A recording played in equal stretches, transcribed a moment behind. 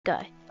Go.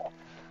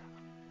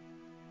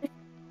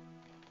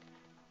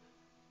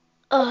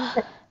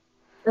 Ugh.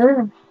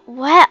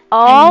 Where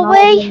are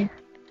we?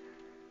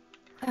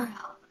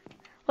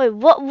 Wait,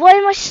 what? Why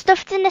am I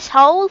stuffed in this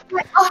hole?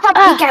 I'll have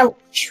Ah. a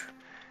couch.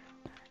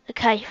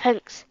 Okay,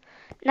 thanks.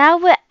 Now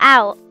we're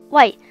out.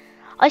 Wait,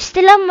 I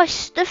still have my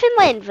stuff in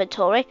my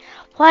inventory.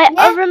 Wait,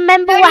 I Yeah,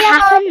 remember don't what you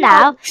have happened a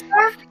now. couch?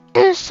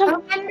 I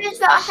remember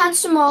that I had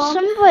some armor.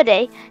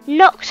 Somebody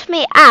knocked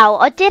me out.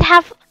 I did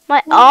have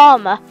my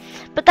armor,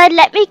 but they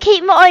let me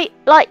keep my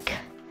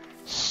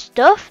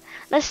stuff.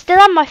 And I still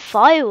have my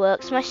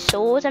fireworks, my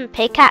sword and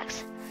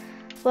pickaxe.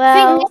 I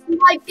Well, think this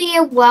might be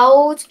a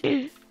world.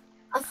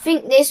 I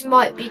think this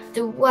might be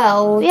the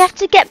world. we have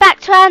to get back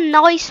to our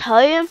nice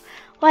home.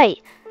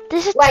 Wait,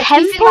 there's a Wait,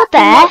 do you temple think that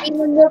there. we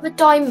might be in another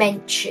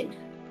dimension?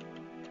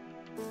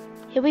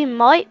 Yeah, we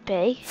might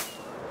be.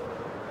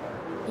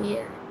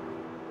 Yeah.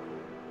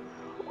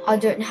 I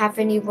don't have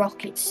any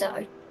rockets,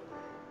 so.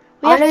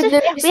 We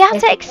have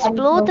to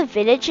explore the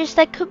villages.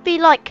 They could be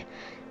like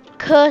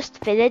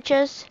cursed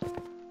villagers.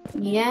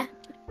 Yeah.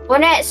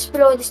 When I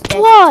explore this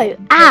desert. Whoa!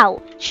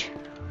 Ouch!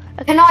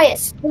 Can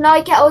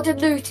I get all the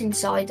loot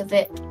inside of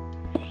it?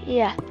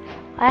 Yeah,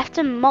 I have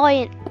to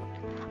mine.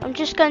 I'm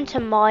just going to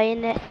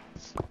mine it.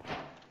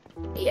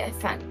 Yeah,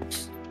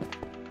 thanks.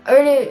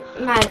 Only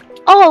man.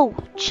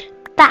 Ouch!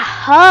 That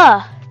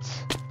hurt.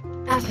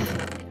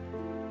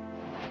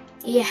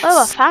 Yes.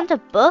 Oh, I found a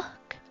book.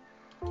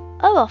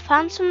 Oh, I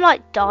found some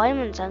like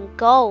diamonds and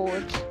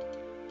gold.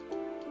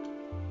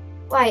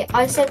 Wait,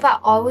 I said that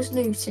I was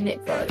looting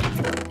it though.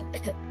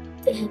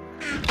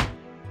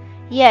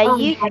 Yeah, Oh,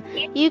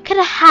 you could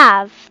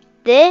have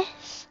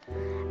this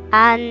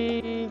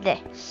and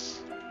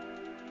this.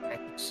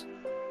 Thanks.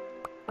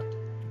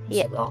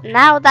 Yeah, That's a lot.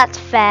 now that's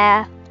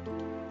fair.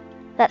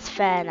 That's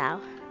fair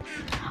now.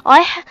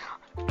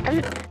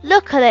 And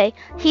luckily,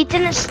 he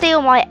didn't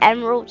steal my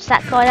emeralds.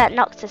 That guy that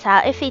knocked us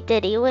out. If he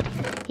did, he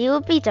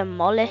would be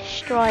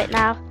demolished right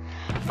now.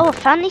 Oh, I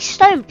found these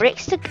stone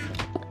bricks to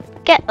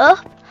get up.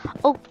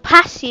 I'll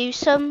pass you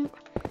some.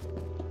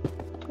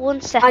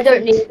 1 second. I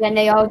don't need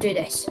any. I'll do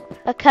this.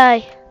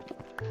 Okay.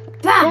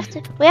 Bam!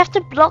 We have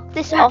to block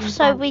this Bam, off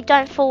so bam. we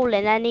don't fall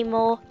in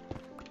anymore.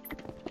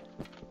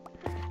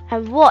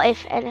 And what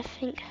if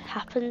anything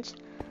happens?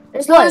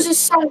 There's loads of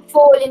sand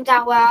falling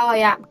down where I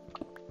am.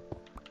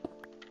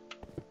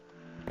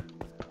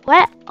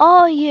 Where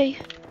are you?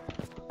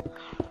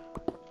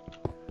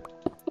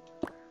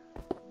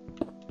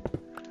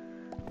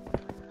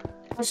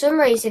 For some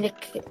reason, it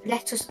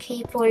let us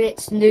keep all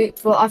its loot,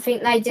 but I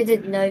think they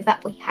didn't know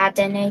that we had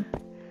any.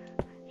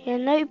 Yeah,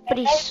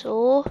 nobody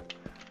saw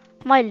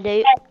my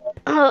loot.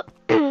 I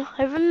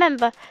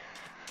remember,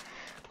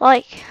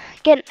 like,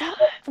 getting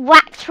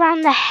whacked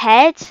around the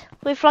head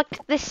with,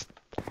 like, this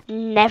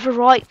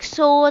netherite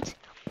sword.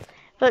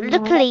 But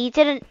luckily, he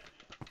didn't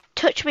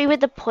touch me with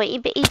the pointy,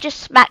 but he just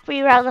smacked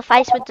me around the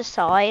face with the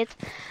side.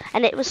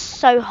 And it was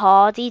so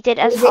hard. He did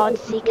as hard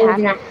as he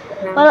can.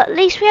 Well, at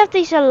least we have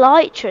these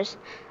elytras.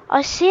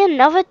 I see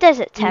another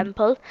desert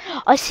temple.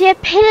 I see a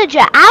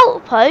pillager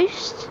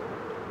outpost.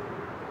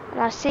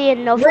 And I see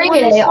another one.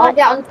 Really? I'll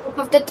get on top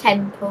of the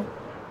temple.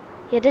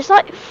 Yeah, there's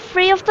like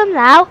 3 of them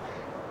now.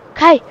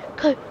 Okay,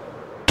 go.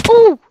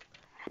 Ooh!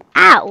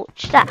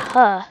 Ouch, that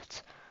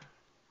hurt.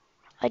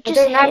 I just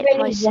don't have hit any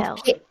myself.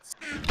 rockets.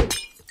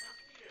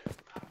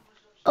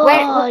 Oh,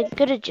 I'm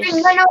gonna When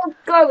just... I was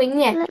going,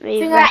 yeah. Let me I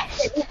think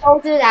rest. I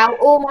folded out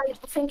all my.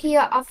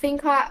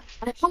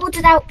 I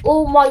folded out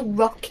all my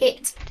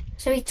rockets,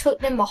 so he took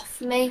them off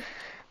me.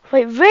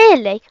 Wait,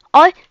 really?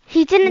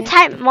 He didn't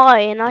take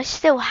mine. I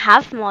still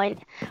have mine.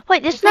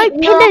 Wait, there's no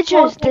think you're pillagers.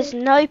 holding- There's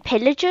no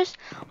pillagers.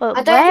 Well, I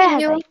where don't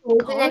think you have were they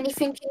holding gone?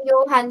 anything in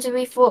your hands, and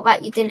we thought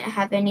that you didn't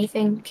have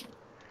anything.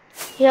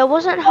 Yeah, I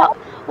wasn't. All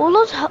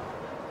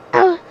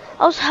I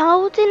was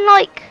holding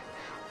like.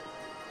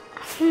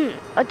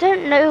 I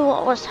don't know what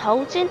I was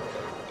holding.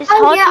 It's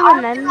hard to I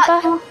remember.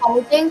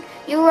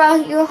 feel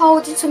like you were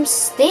holding some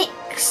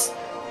sticks.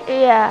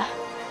 Yeah,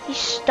 he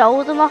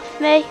stole them off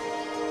me.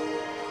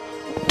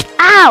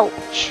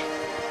 Ouch!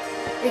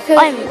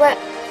 Because we were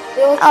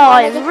Oh,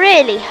 trying to I'm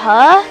really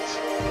hurt.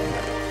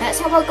 That's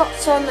how I got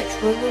so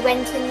much wood. We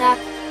went in the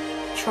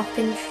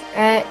shopping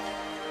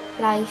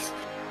place.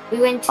 We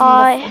went in the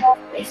farm,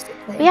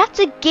 basically. We have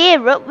to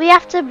gear up. We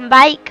have to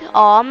make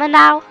armor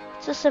now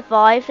to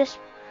survive this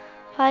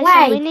place.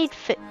 And we Wait. need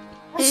food.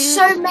 There's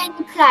so many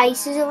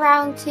places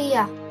around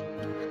here.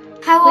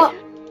 How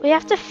We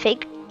have to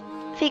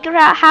figure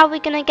out how we're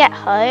gonna get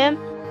home.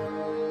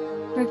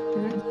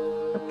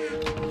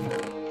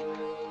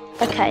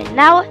 Okay,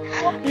 now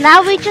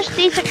we just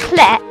need to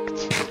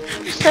collect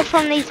stuff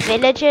from these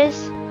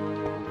villages.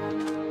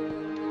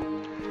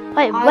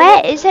 Wait,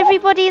 where is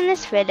everybody in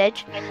this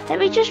village? Let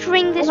me just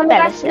ring this bell.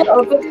 the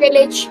other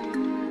village?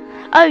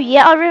 Oh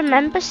yeah, I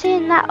remember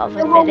seeing that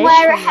other The one village.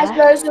 where it has from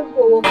there. loads of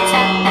water.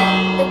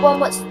 The one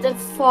that's the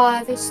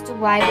farthest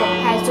away, what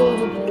has all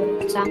the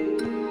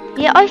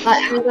water. Yeah,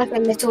 Like a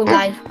little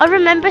lake. I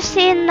remember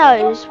seeing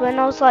those when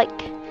I was like,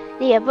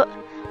 yeah, but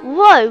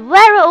Whoa,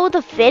 where are all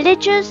the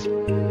villagers?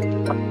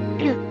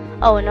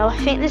 Oh no, I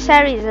think this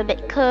area is a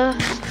bit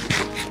cursed.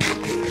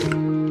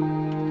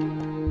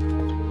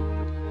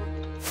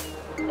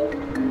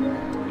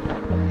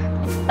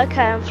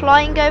 Okay, I'm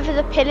flying over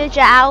the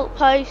pillager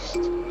outpost.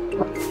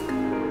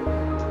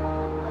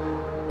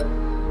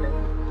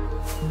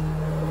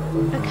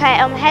 Okay,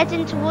 I'm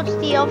heading towards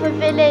the other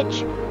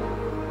village.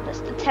 That's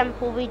the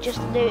temple we just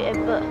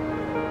looted, but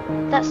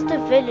that's the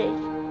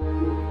village.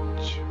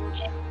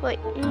 Wait,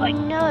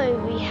 no,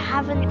 we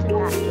haven't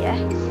done that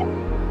yet.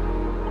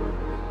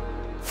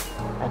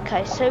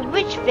 Okay, so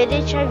which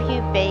village have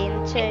you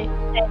been to?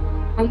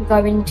 I'm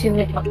going to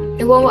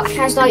the one that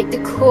has like the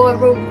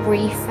coral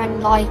reef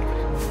and like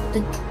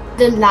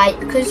the lake,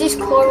 because this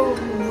coral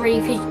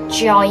reef is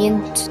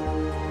giant.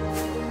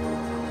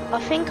 I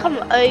think I'm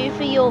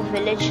over your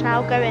village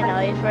now, going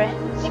over it.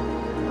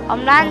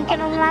 I'm landing.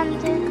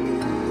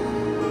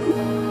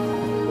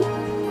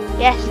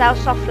 Yes, that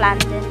was soft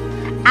landing.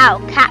 Ow,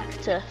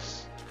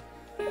 cactus.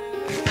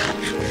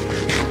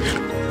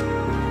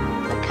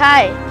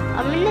 Okay,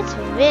 I'm in this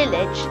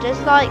village.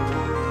 There's like,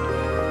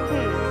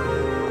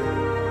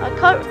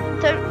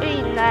 don't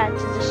really know how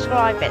to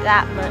describe it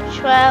that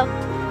much. Well,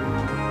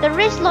 there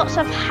is lots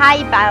of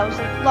hay bales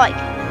and like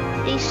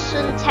these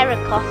sun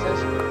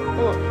terracottas.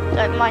 Oh,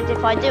 don't mind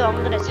if I do,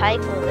 I'm gonna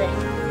take all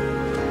this.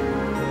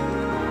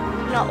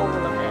 Not all of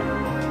it.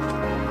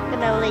 I'm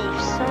gonna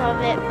leave some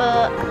of it,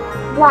 but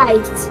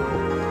Right.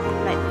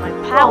 make my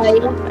pals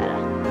look better.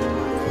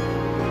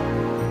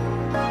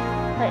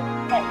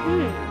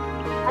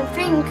 I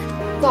think,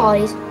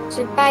 guys,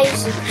 so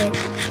basically,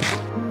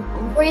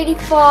 really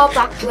far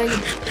back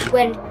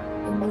when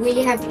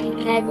we have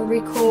never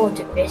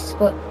recorded this,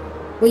 but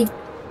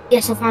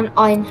yes, I found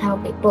iron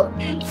helmet, but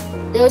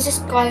there was this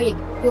guy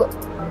who,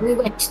 we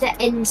went to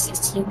the end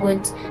city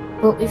once,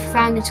 but we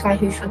found this guy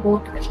who's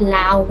called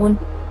Clown.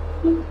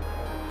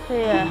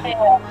 Yeah.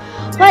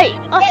 Wait,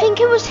 I think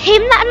it was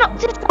him that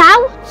knocked us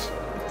out.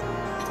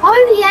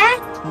 Oh yeah.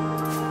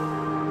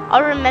 I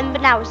remember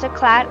now, it was a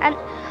clown, and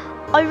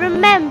I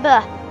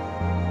remember.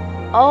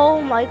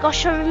 Oh my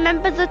gosh, I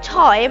remember the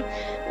time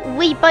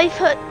we both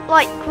heard,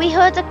 we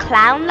heard a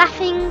clown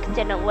laughing,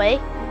 didn't we?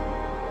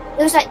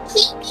 It was like,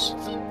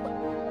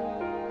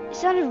 It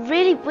sounded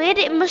really weird.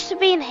 It must have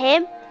been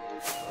him.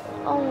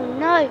 Oh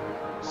no.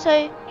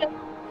 So,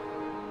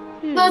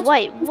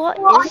 wait, what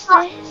is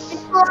this?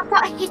 Before I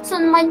got hit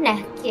on my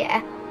neck,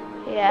 yeah.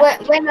 Yeah.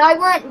 When I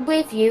weren't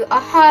with you, I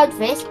heard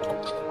this.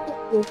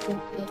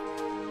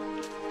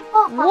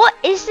 What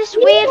is this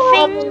weird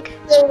thing?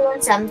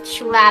 Doing some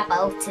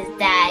trouble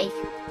today.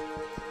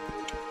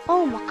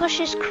 Oh my gosh,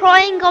 there's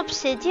crying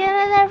obsidian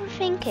and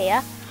everything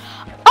here.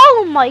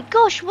 Oh my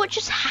gosh, what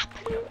just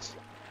happened?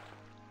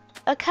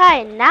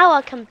 Okay, now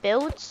I can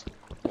build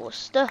more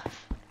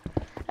stuff.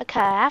 Okay,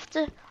 I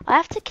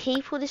have to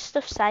keep all this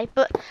stuff safe,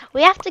 but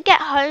we have to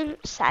get home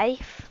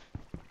safe.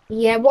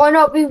 Yeah, why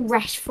not we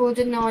rest for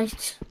the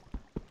night?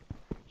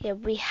 Yeah,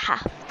 we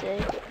have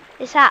to.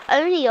 It's our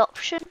only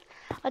option.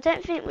 I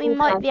don't think we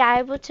might be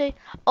able to.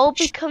 I'll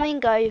be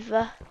coming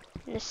over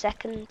in a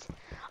second.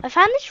 I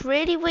found this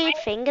really weird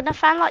thing, and I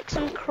found like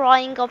some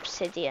crying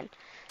obsidian.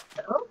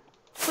 Oh.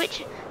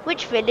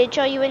 Which village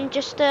are you in?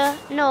 Just a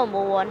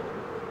normal one?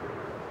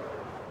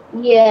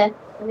 Yeah,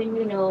 I'm in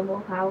the normal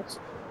house.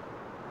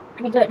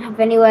 I don't have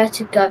anywhere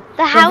to go.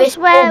 The house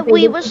where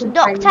we was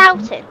knocked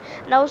out in,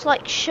 and I was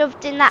like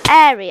shoved in that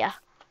area.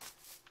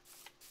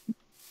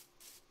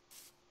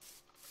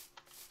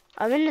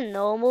 I'm in a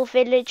normal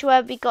village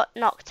where we got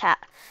knocked out,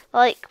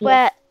 like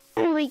where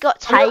we got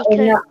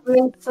taken.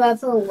 I'm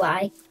further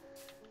away.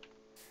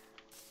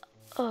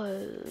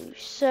 Oh,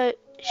 so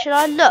should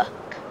I look?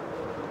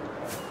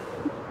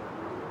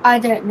 I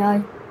don't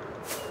know.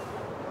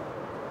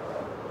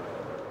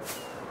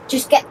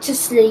 Just get to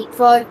sleep,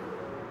 though.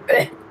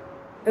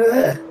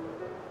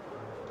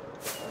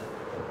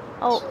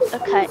 Oh,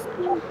 okay.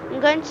 I'm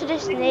going to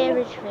this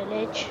nearest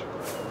village.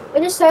 I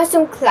just heard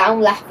some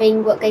clown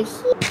laughing, but they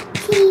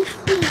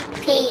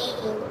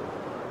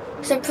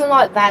something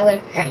like that.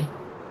 Like,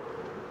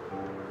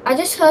 I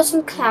just heard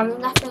some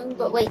clown laughing,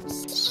 but wait.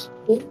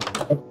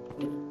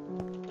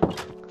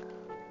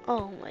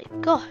 Oh my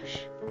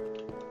gosh.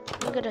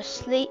 I'm gonna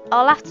sleep.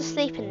 I'll have to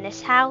sleep in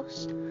this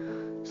house.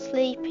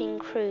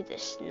 Sleeping through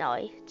this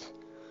night.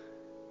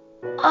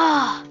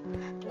 Ah,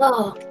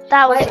 Oh,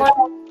 that was.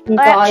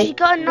 I actually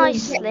got a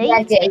nice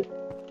sleep.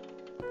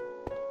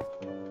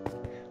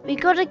 We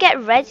gotta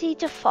get ready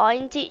to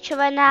find each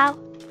other now.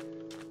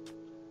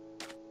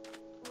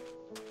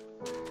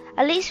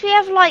 At least we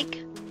have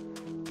like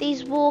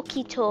these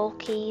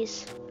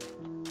walkie-talkies.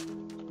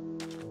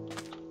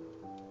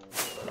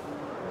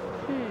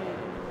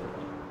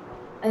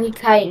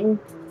 Okay, and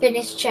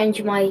finish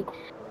changing my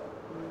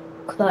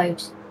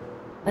clothes.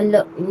 I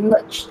look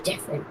much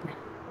different.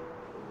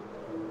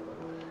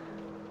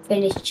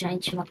 Finish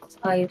changing my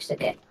clothes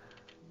again.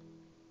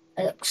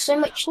 I look so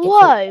much different.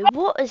 Whoa,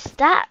 what is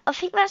that? I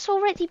think that's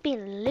already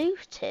been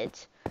looted.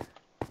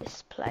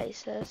 This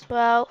place as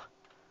well.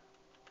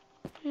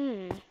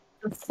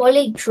 I'm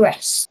fully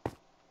dressed.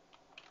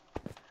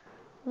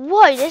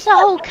 Whoa, there's a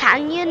whole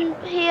canyon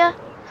here.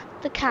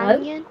 The No,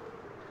 canyon.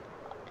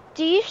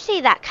 Do you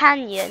see that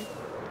canyon?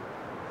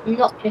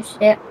 not just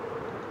yet.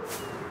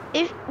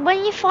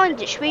 When you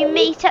find it, should we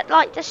meet at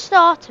like the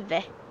start of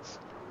it?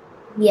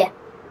 Yeah.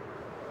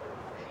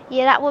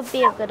 Yeah, that would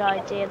be a good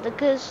idea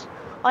because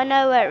I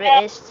know where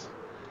it is.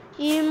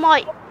 You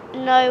might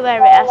know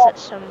where it is at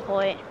some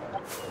point.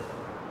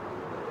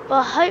 But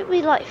I hope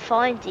we like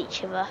find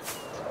each other.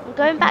 I'm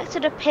going back to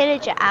the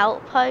pillager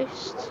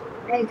outpost.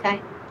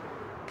 Okay.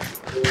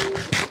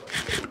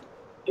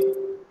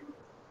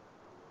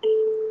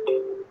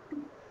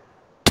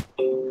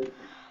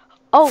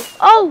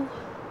 Oh,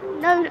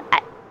 no,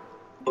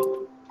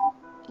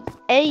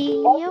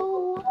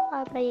 ayo,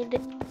 I made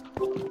it.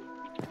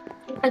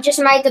 I just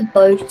made a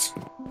boat.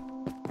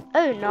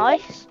 Oh,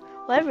 nice.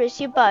 Where is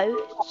your boat?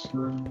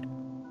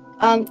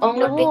 On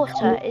The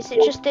water? Is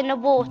it just in the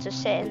water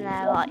sitting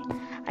there, like,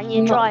 and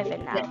you're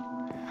driving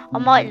now? I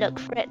might look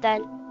for it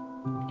then.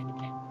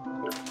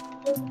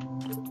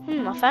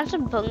 I found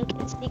some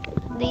pumpkins.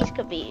 These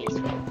could be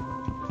useful.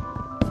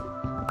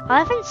 I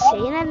haven't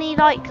seen any,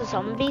 like,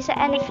 zombies or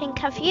anything,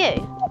 have you?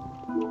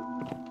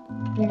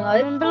 No.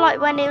 Remember, like,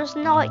 when it was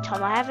night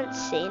time, I haven't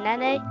seen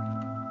any.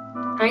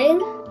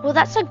 Well,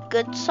 that's a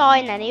good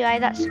sign anyway,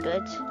 that's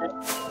good.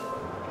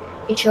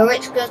 You sure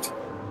it's good?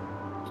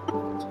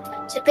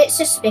 It's a bit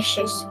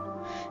suspicious.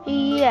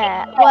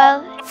 Yeah,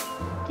 well,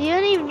 the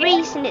only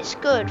reason it's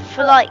good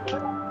for, like,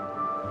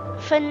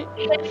 for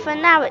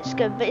now it's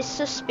good, but it's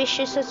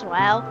suspicious as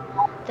well.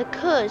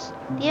 Because,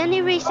 the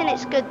only reason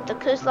it's good,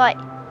 because, like,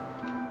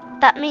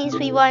 that means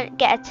we won't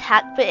get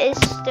attacked, but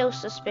it's still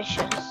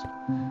suspicious.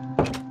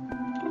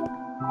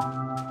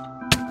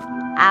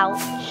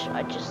 Ouch,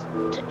 I just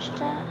touched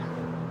that.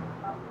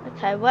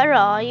 Okay, where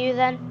are you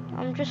then?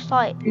 I'm just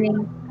like...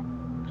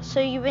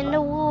 So you're in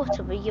the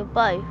water with your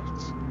boat?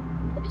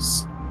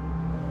 Yes.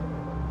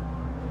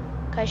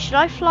 Okay, should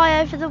I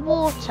fly over the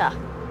water?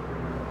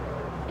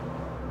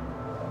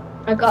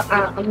 I got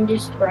out. I'm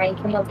just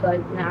breaking my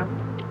boat now.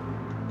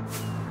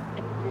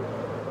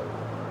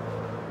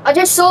 I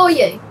just saw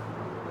you.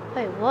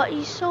 Wait, what?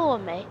 You saw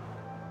me?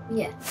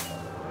 Yeah.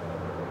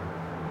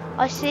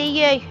 I see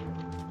you.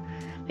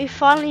 We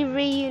finally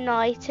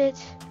reunited.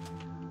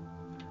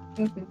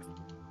 That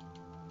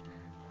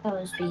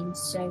has been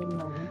so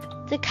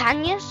long. The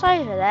canyon's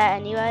over there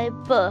anyway,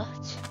 but...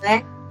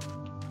 Where?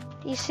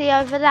 You see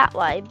over that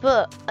way,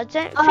 but I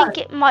don't think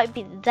it might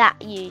be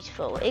that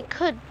useful. It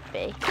could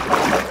be.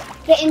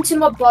 Get into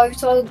my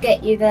boat, I'll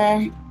get you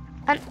there.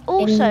 And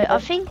also, I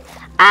think...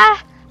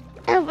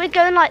 we're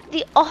going like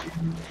the off...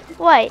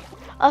 Wait,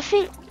 I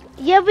think...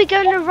 Yeah, we're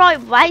going the right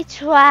way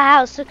to our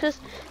house because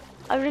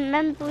I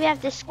remember we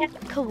have this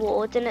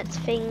coordinates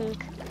thing.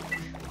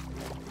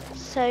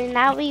 So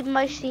now we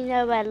mostly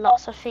know where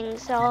lots of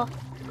things are.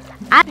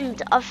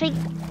 And I think...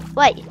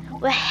 Wait,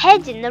 we're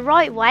heading the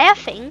right way, I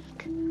think.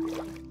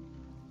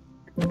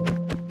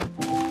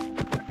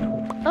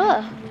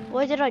 Oh,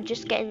 why did I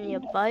just get in your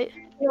boat?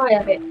 No, I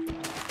have it.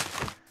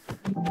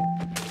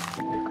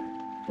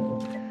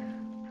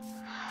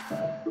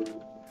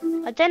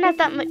 I don't have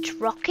that much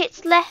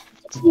rockets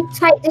left. You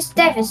take this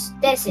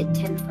desert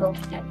temple.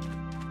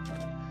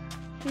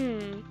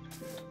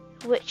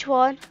 Which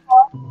one?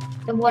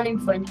 The one in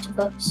front of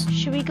us.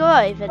 Should we go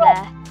over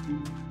there?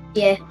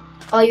 Yeah.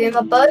 Are you in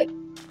my boat?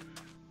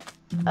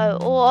 Oh,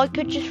 or I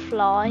could just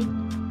fly.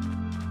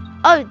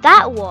 Oh,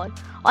 that one.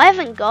 I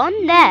haven't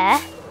gone there.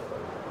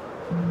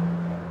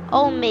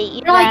 I'll meet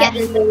you Can I there.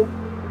 get the loot?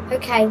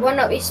 Okay, why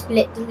not we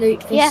split the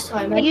loot this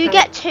time? Okay. You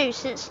get 2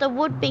 since there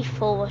would be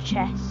 4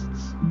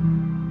 chests.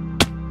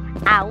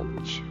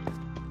 Ouch.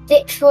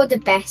 Ditch for the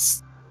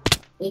best.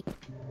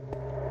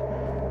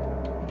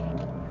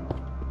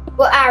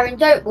 Well, Aaron,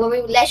 don't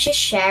worry. Let's just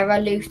share our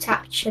loot,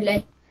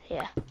 actually.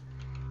 Yeah.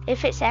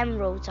 If it's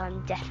emeralds,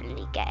 I'm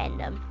definitely getting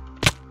them.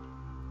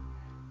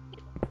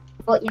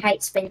 But you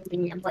hate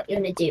spending them. What you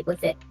gonna do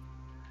with it?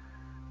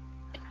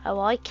 Oh,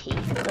 I keep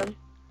them.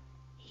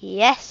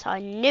 Yes, I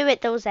knew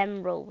it. There was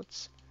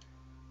emeralds.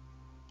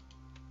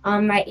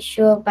 I'll make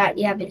sure that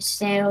you haven't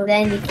stolen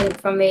anything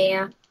from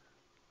here.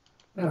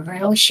 Or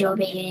else you'll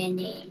be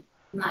in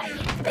my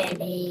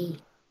belly.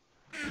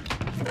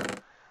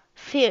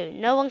 Phew,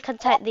 no one can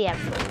take the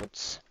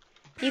emeralds.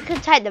 You can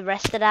take the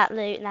rest of that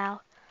loot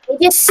now. Did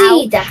you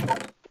see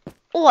that?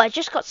 Oh, I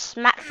just got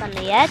smacked on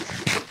the head.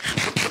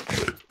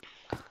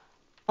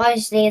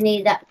 Honestly, I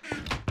need that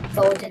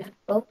golden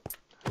apple.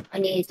 I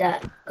need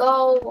that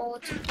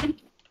gold.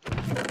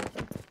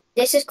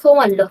 This is called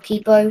my lucky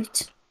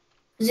boat.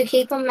 Because I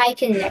keep on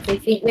making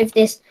everything with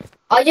this.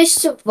 I just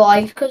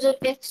survived because of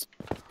this.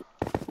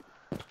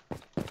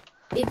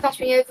 You passed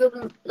me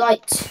over,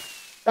 like,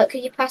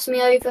 could you pass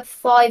me over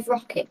 5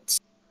 rockets?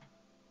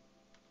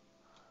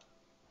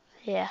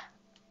 Yeah.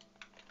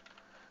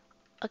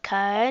 Okay,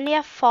 I only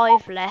have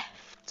 5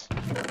 left.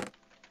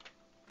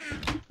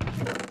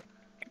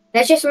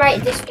 Let's just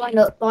make this one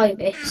up by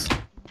this.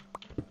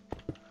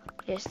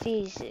 Yes, the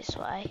easiest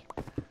way.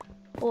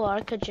 Or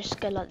I could just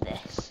go like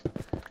this.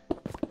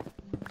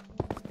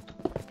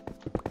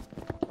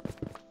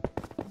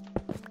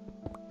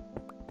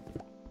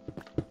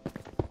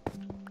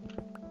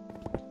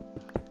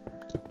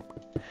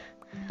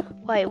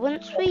 Wait,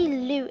 once we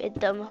looted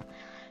them,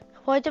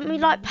 why don't we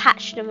like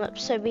patch them up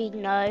so we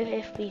know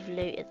if we've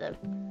looted them?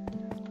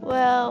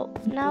 Well,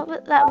 now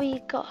that we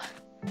got...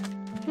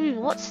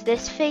 what's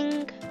this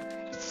thing?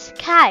 It's a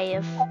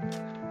cave.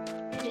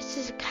 This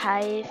is a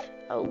cave.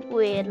 A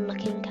weird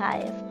looking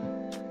cave.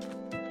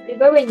 We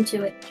go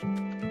into it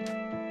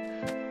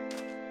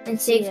and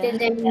see if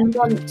there's any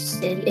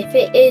monsters. If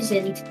it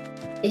isn't,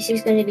 this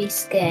is going to be a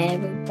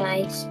scary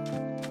place.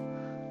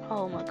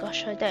 Oh my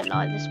gosh, I don't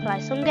like this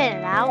place. I'm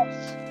getting out.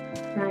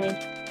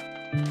 Right.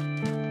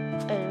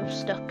 Oh, I'm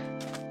stuck.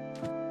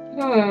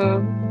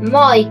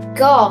 My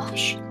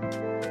gosh.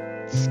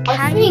 This I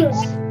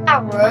canyon's think,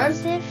 Aaron,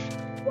 massive.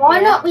 why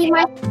not we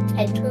make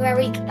a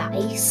temporary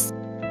place?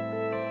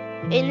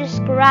 In this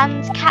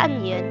Grand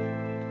Canyon.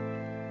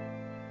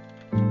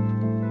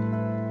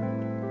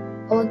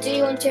 Or do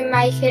you want to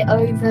make it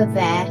over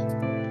there?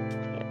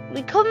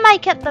 We could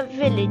make it the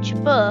village,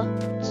 but...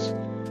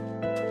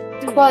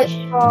 Quite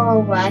far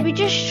away. Should we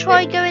just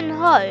try going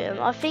home?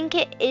 I think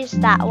it is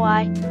that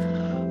way.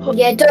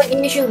 Yeah, don't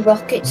use your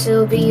rockets,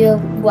 it'll be your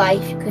way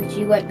because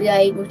you won't be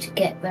able to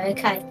get there,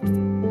 okay?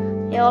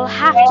 Yeah, I'll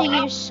have to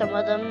use some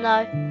of them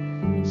though.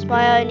 It's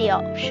my only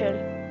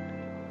option.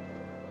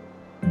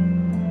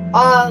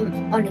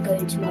 I'm gonna go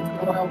into my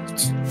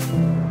boat.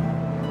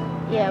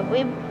 Yeah,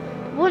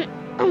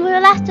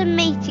 we'll have to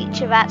meet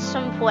each other at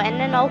some point and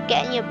then I'll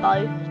get in your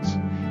boat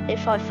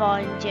if I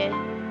find you.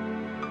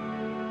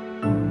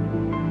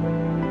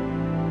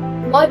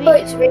 My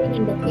boat's really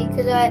lucky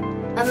because I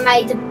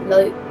made a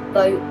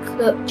boat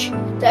clutch.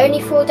 The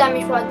only full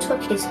damage I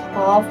took is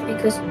half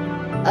because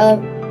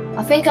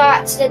I think I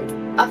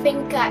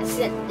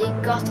accidentally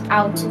got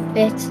out of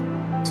it,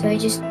 so I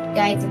just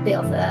gave a bit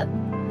of a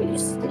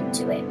boost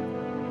into it.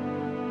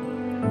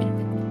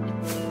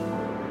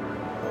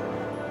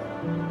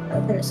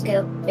 I'm gonna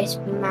scale up this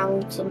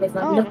mountain with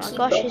my lucky my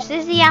gosh, boat. is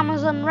this the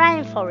Amazon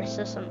rainforest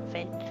or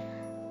something?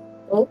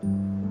 Oh.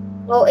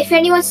 Well, if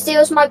anyone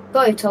steals my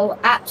boat, I'll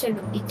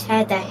absolutely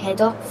tear their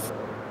head off.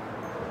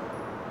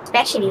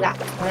 Especially that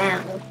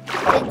clown.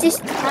 This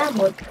clown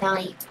would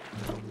die.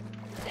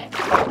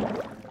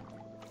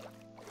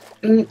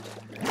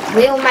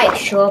 We'll make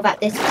sure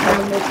that this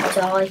clown will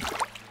die,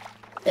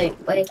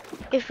 don't we?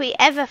 If we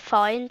ever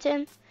find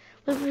him.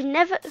 But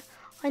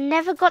I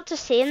never got to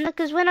see him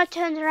because when I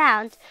turned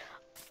around,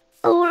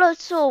 all I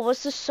saw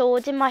was the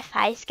sword in my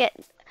face and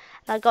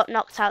I got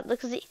knocked out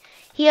because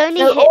he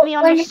only hit me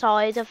on the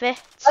side of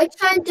it. I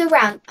turned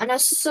around and I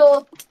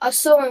saw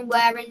him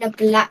wearing the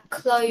black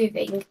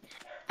clothing,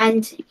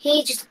 and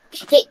he just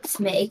kicked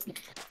me,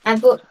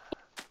 but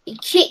he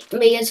kicked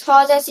me as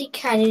hard as he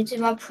can into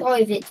my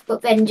private,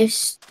 but then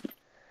just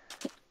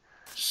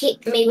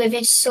hit me with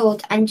his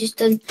sword and just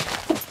done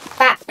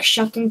back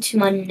shot into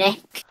my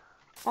neck.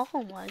 Oh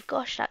my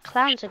gosh, that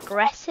clown's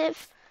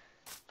aggressive.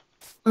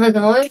 I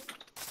know. It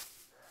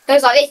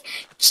was like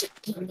this,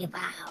 checking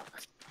about.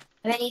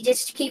 And then he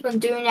just keep on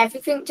doing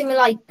everything to me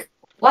like,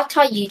 what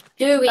are you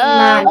doing,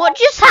 man? What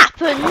just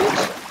happened?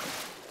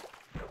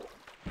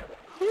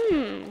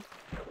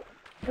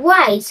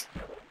 Wait.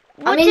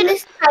 I'm in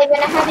this cave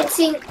and I haven't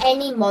seen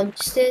any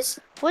monsters.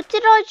 What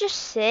did I just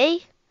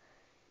see?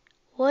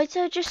 Why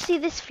did I just see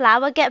this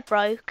flower get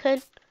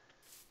broken?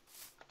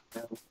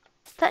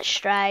 That's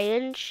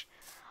strange.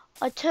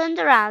 I turned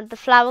around, the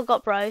flower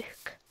got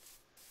broke.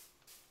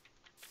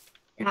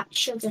 That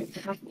shouldn't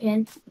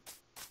happen.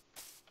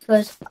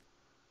 Because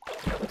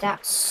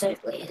that's so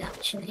weird,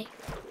 actually.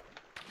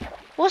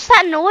 What's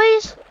that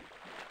noise?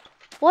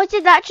 Why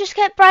did that just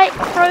get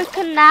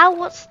broken now?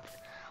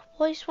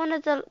 Why is one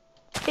of the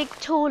big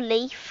tall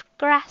leaf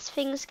grass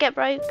things get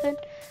broken?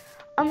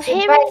 I'm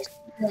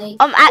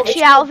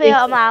actually out of here,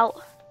 I'm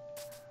out.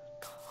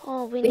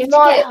 Oh, we need to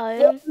get home.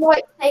 This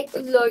might take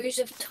loads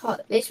of time.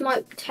 This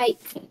might take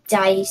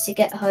days to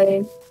get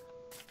home.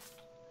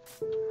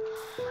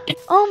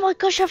 Oh my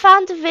gosh, I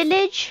found a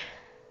village.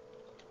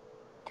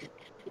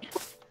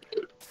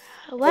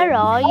 Where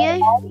are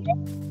you?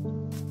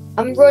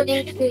 I'm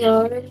running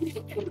slow.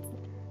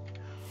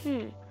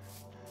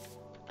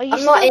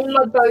 I'm not in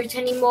my boat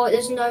anymore.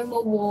 There's no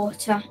more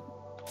water.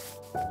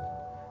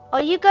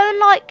 Are you going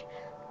like...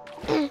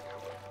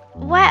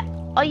 Where?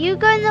 Are you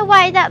going the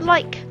way that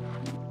like...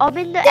 I'm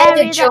in the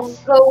area the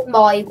jungle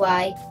my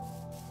way.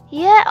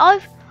 Yeah,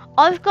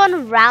 I've gone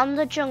around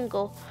the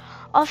jungle.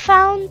 I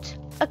found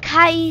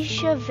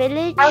Acacia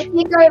Village. How do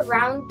you go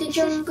around the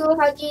jungle?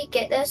 How do you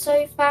get there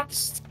so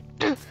fast?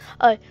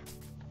 Oh,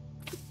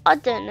 I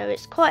don't know.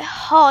 It's quite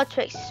hard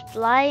to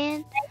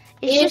explain.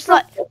 It's just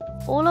like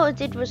all I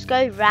did was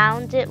go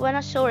round it. When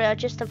I saw it, I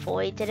just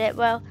avoided it.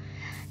 Well,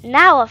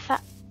 now I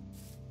found.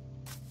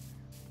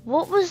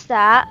 What was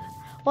that?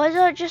 Why did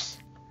I just?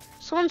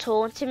 Someone's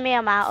haunting me.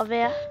 I'm out of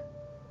here.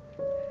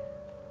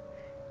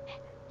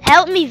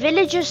 Help me,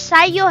 villagers!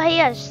 Say you're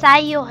here.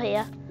 Say you're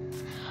here.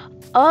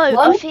 Oh, Why am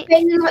I I think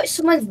feeling like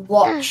someone's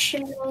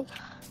watching me?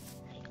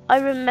 I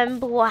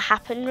remember what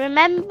happened.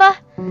 Remember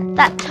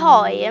that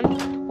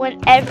time when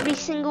every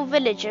single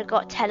villager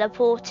got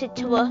teleported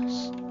to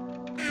us?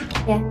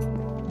 Yeah.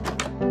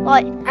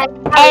 Like I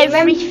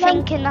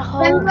everything in the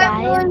whole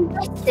remember when we were game.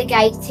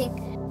 investigating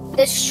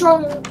the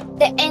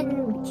end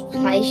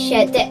place,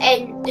 yeah,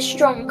 the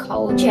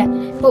stronghold, yeah.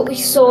 But we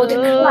saw the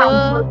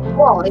clown.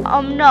 Why?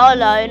 I'm not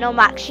alone. I'm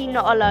actually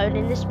not alone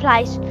in this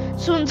place.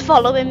 Someone's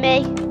following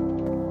me.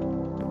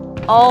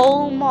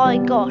 Oh my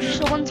gosh,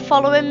 someone's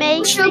following me.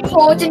 What's your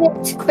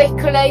coordinates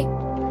quickly?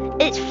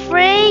 It's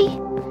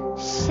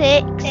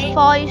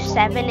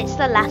 3657. It's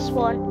the last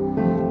one.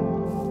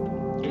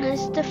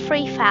 It's the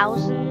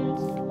 3000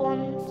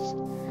 ones.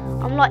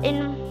 I'm like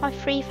in my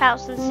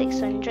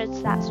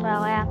 3600s. That's where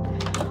I am.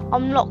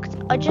 I'm locked.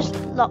 I just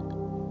locked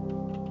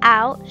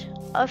out.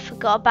 I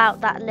forgot about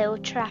that little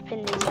trap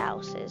in these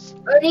houses.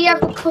 Only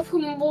have a couple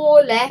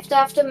more left. I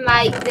have to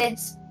make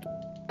this.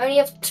 Only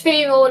have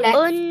 2 more left.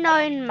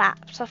 Unknown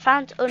maps. I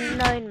found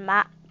unknown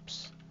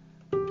maps.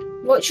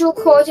 What's your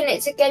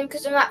coordinates again?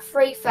 Because I'm at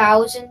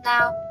 3000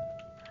 now.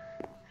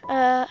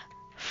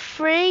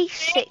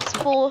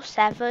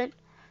 3647.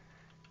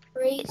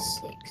 3,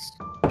 6.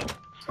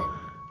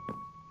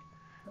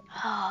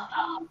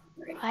 Oh,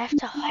 I have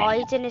to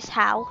hide in his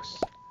house.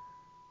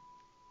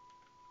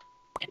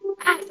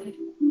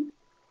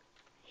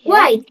 Yeah.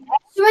 Wait,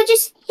 someone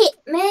just hit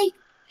me.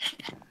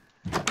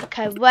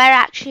 Okay, where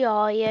actually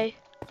are you?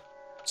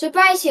 So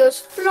basically, I was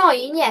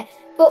flying, yeah.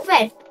 But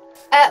then,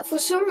 for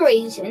some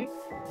reason,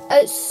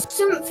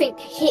 something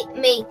hit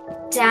me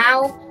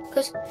down.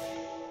 Because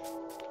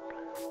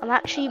I'm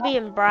actually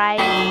being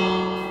brave.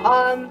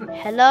 um,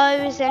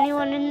 Hello, is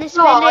anyone in this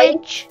Hi.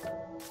 village?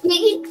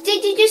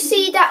 did you just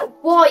see that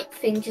white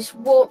thing just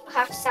walk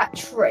past that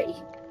tree?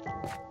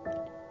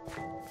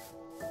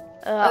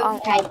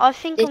 Okay, I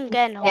think this I'm is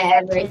getting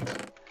scary.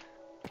 haunted.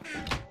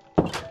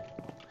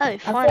 Oh, I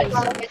finally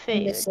thought some that was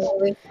food.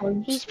 scary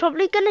ones. He's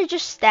probably gonna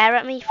just stare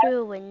at me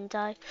through a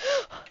window.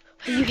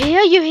 Are you here?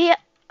 Are you here?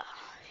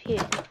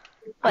 Here.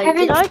 I Wait,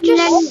 did haven't I seen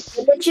any just...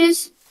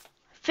 villagers.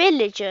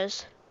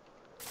 Villagers?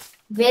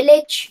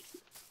 Village.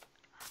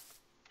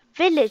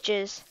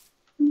 Villagers?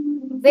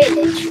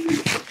 Village.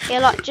 Yeah,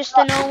 like just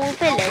a normal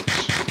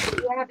village.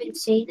 You haven't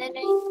seen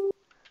any.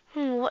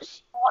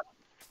 What's...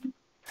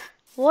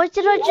 Why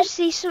did I just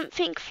see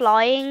something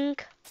flying?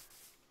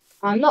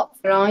 I'm not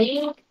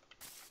flying.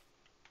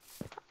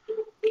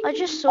 I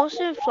just saw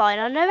something flying.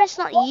 I know it's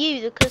not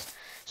you because...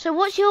 So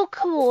what's your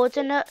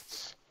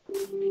coordinates?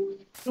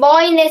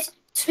 Mine is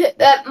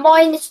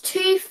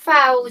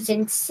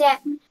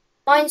 2007.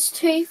 Mine's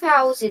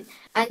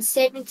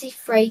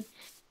 2073.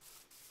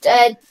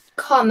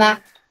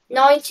 Comma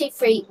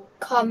 93.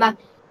 Comma.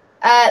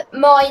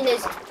 Mine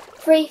is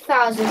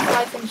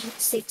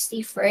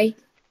 3563.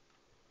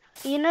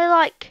 You know,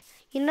 like...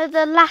 You know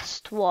the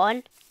last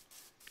one?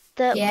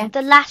 Yeah.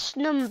 The last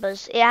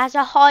numbers, it has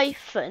a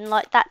hyphen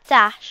like that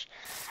dash.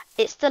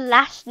 It's the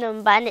last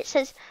number and it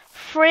says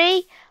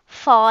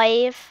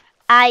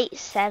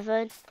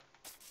 3587.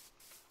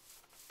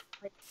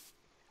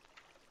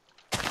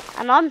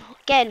 And I'm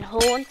getting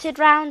haunted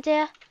round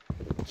here.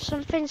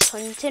 Something's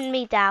hunting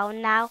me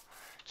down now.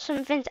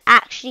 Something's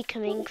actually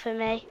coming for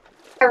me.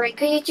 Harry,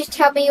 can you just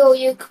tell me all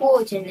your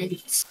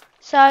coordinates?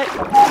 So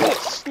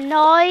it's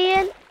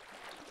 9,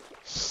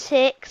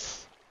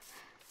 6,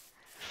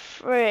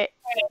 3.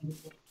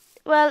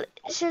 Well,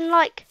 it's in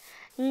like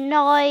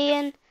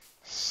 9,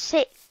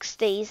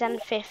 60s and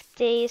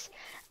 50s,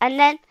 and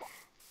then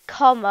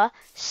comma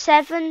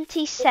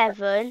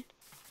 77,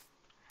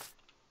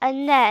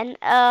 and then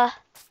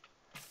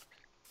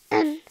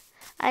and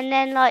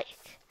then like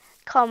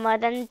comma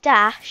then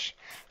dash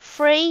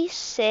 3,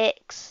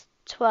 6,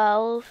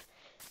 12.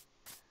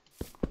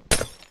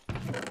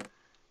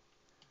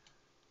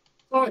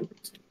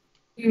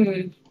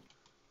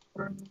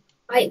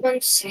 Wait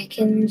 1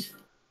 second.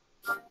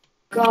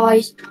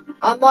 Guys,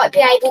 I might be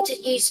able to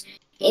use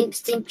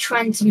instant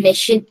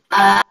transmission.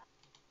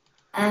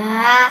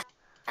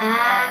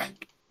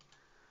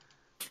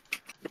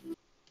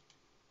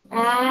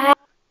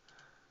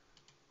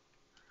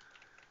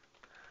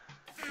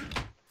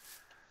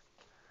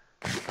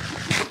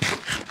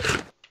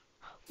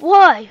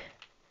 Whoa!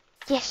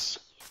 Yes.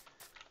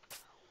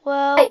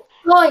 Well, Hey,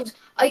 guys,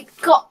 I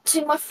got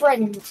to my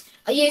friend.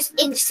 I use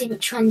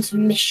instant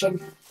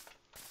transmission.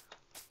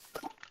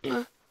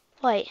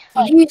 wait.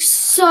 You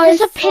so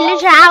There's a far-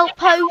 pillager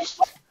outpost.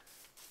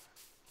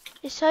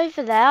 It's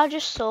over there. I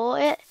just saw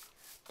it.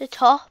 The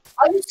top.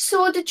 I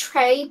saw the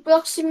trade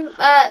blossom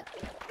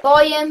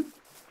biome,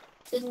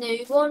 the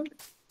new one.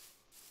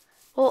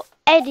 Well,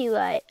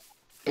 anyway,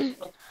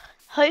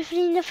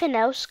 hopefully nothing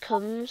else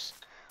comes.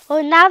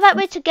 Well, now that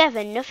we're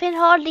together, nothing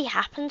hardly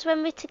happens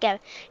when we're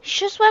together. It's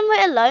just when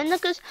we're alone,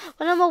 because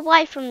when I'm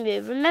away from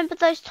you, remember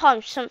those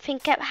times something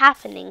kept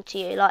happening to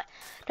you, like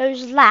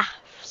those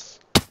laughs?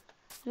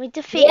 We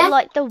defeated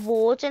like the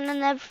warden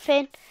and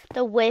everything,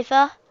 the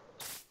wither.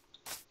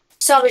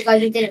 Sorry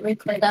guys, we didn't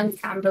record on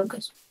camera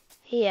because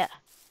Here.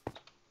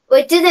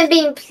 We didn't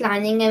been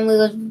planning and we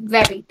was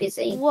very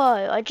busy.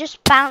 Whoa, I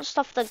just bounced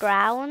off the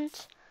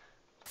ground.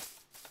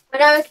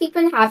 But I keep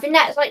on having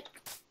that. It's like,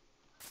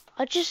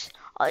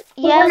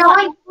 Yeah, when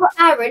like,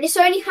 Aaron, it's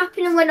only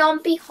happening when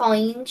I'm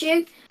behind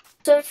you.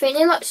 So I'm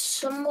feeling like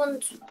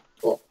someone's.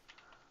 Oh,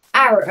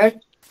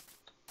 Aaron,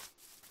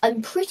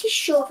 I'm pretty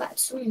sure that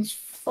someone's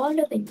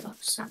following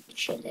us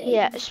actually.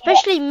 yeah,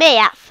 especially me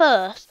at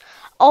first.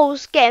 I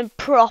was getting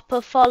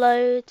proper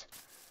followed.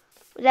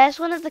 There's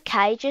one of the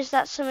cages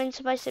that something's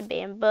supposed to be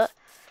in, but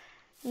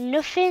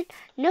nothing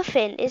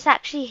is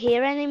actually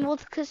here anymore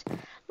because,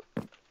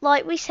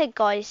 like we said,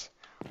 guys,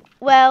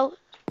 well,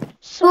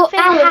 something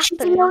Aaron,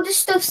 shouldn't all happened. the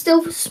stuff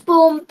still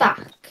spawn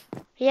back?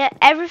 Yeah,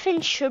 everything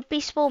should be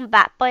spawned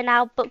back by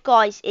now, but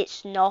guys,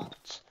 it's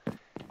not.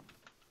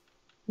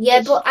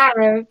 Yeah, but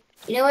Aaron,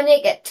 you know when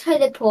they get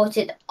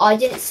teleported, I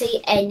didn't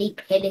see any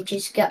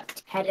pillagers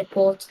get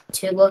teleported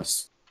to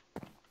us.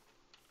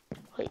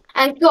 Wait.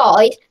 And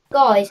guys,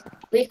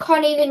 we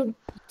can't even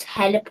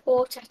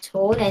teleport at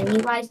all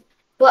anyways.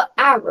 But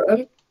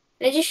Aaron, let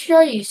me just show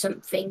you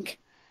something.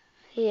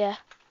 Yeah.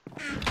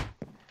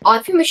 I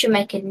think we should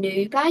make a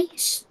new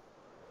base.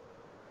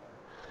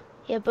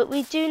 Yeah, but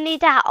we do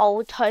need our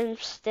old home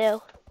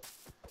still.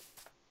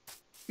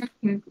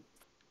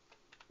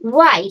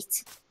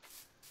 Wait.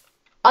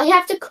 I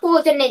have the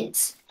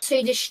coordinates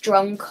to the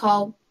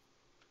stronghold.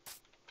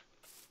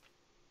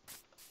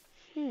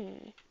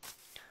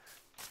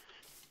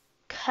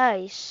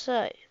 Okay,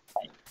 so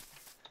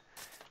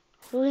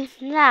we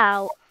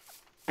now.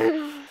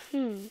 Well,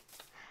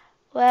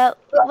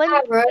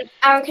 Aaron,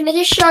 can I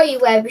just show you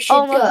where we should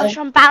go? Oh my gosh,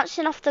 I'm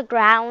bouncing off the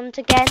ground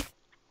again.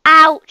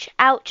 Ouch,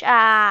 ouch,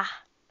 ah.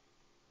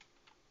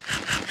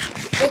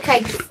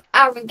 Okay,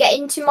 Aaron, get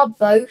into my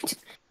boat.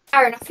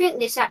 Aaron, I think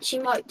this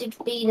actually might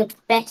be the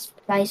best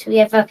place we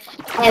ever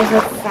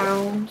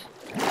found.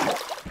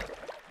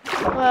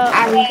 Well,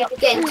 Aaron, can you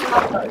get into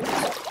my boat?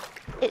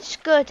 It's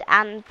good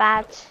and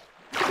bad.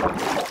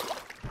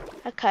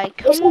 Okay,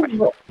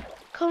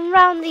 come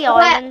round the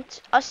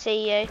island. I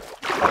see you.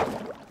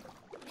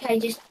 Okay,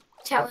 just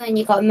tell me when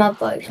you got in my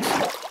boat.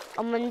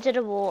 I'm under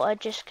the water,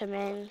 just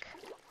coming.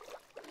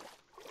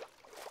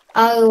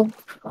 Oh.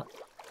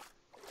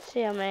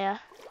 See, I'm here.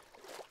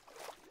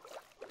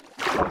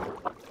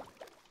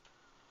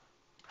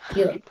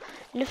 Yeah.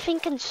 Nothing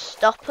can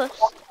stop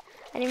us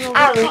anymore.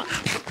 Aaron,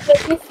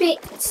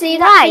 see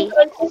that thing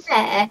over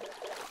there?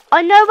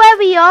 I know where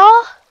we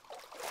are.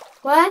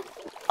 Where?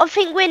 I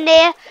think we're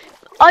near.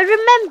 I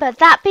remember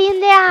that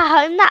being near our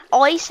home, that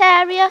ice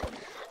area.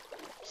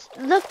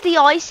 Look, the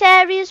ice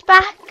area's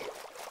back.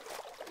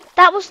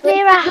 That was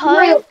near our home.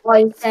 Real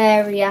ice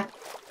area.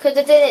 Because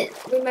I didn't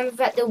remember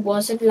that there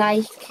was a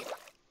lake.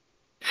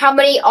 How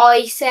many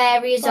ice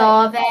areas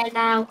are there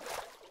now?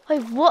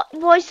 Wait, what?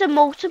 Why is there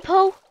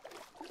multiple?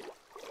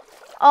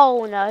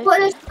 Oh no. But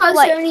there's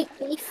supposed to only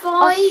be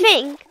 5.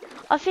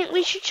 I think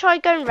we should try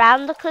going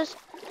round because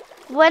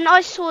when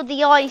I saw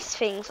the ice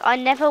things, I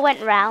never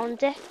went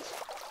round it.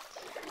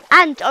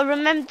 And I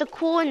remember the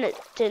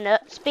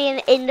coordinates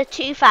being in the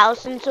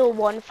 2000s or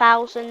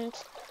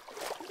 1000s.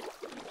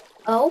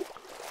 Oh.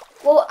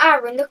 Well,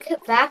 Aaron, look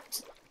at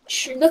that.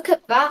 Look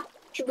at that.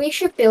 We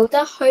should build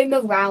a home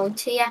around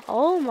here.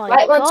 Oh my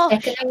gosh. gosh. One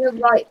second, I'm going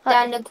to write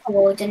down the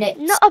coordinates.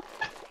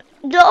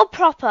 Not a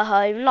proper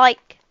home,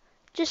 like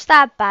just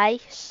our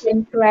base.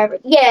 Temporary.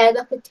 Yeah,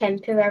 like a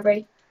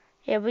temporary.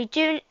 Yeah, we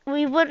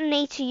wouldn't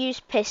need to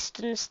use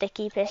pistons,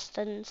 sticky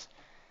pistons.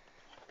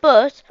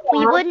 But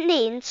we would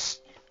need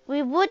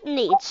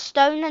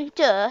stone and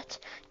dirt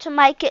to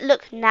make it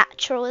look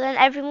natural. Then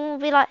everyone will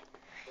be like,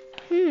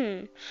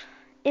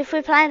 if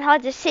we're playing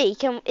hide and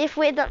seek and if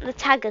we're not the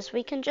taggers,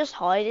 we can just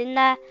hide in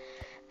there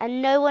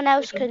and no one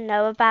else can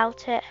know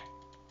about it.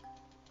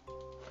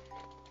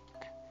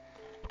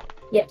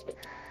 Yep.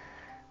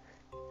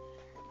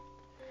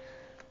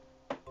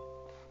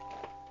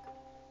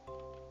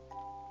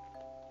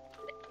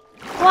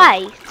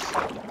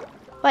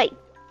 Wait,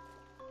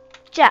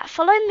 Jack,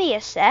 follow me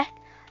a sec.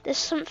 There's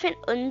something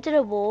under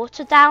the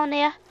water down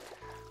here.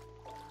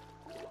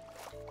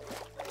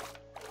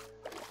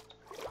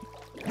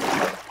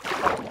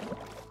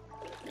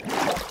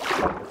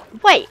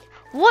 Wait,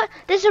 what?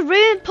 There's a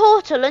ruined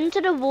portal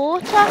under the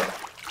water?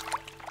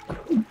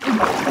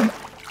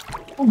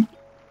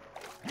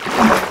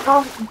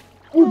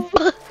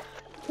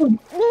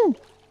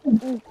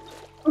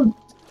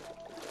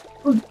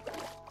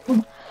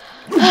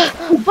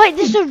 Wait,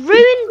 there's a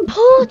ruined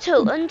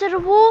portal under the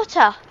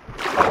water.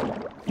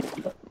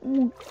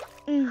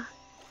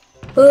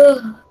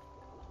 3,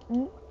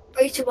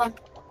 2, 1.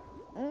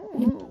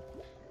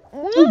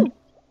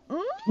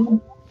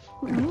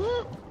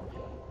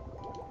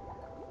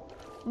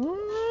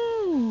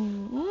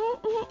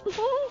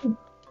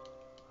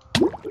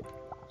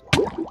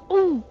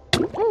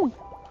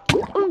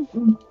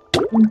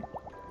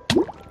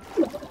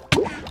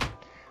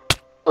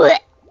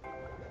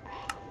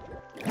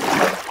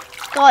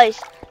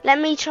 Guys, let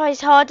me try as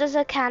hard as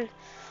I can.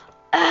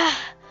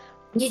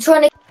 You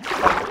trying to?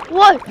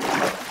 Whoa!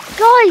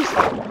 Guys,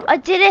 I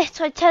did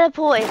it. I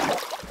teleported.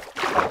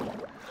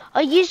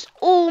 I used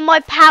all my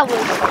powers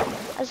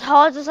as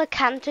hard as I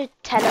can to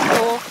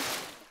teleport.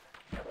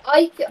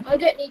 I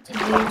don't need to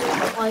use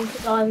all mine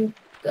because I'm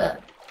good.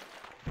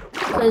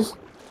 Because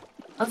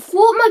I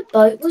thought my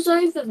boat was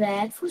over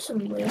there for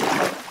some reason.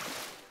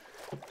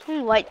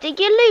 Wait, did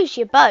you lose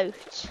your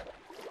boat?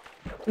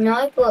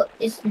 No, but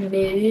it's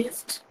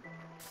moved.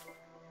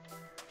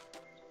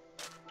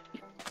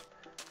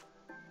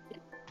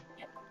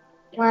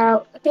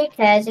 Well, who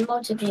cares? It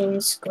might have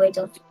been squid.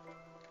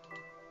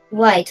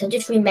 Wait, I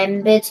just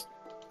remembered.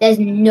 There's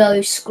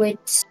no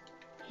squids.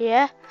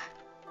 Yeah.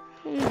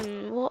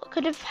 What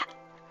could have...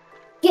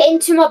 Get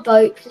into my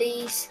boat,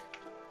 please.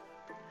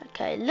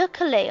 Okay,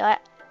 luckily I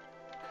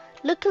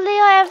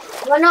have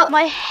Why not?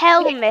 my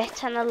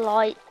helmet and a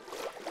elytra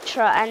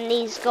and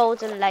these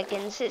golden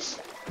leggings. It's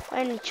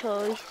my only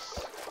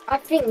choice. I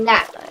think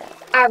that,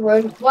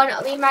 Aaron, why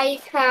not we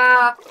make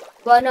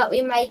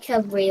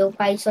a real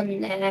base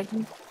on there?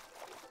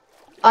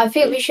 I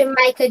think we should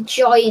make a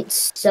giant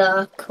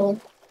circle.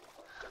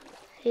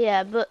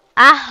 Yeah, but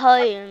our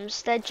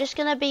homes, they're just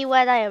gonna be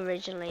where they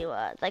originally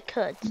were. They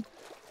could.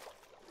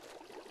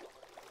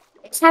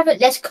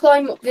 Let's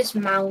climb up this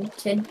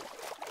mountain.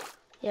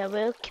 Yeah,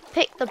 we'll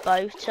pick the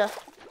boat up.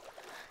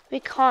 We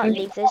can't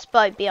leave this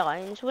boat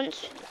behind.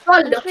 Once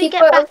we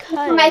get back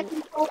home.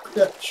 Making more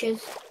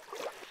clutches.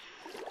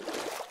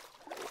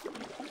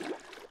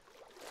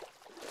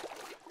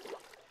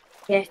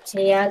 Get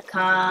here,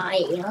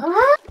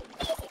 Kyle.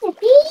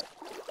 Okay.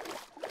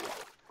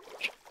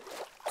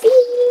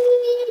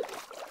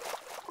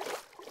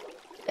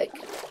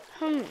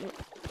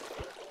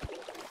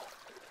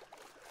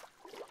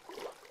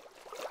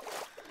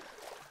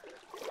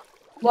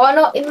 Why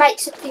not we make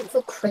something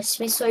for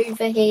Christmas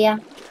over here?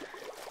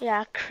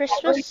 Yeah,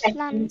 Christmas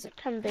land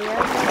can be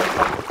over.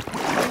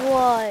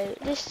 Whoa,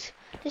 this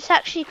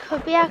actually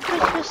could be our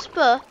Christmas,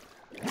 but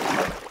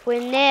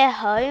we're near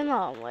home,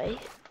 aren't we?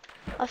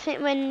 I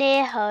think we're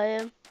near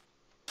home.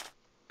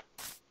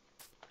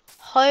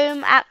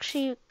 Home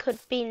actually could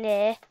be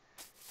near.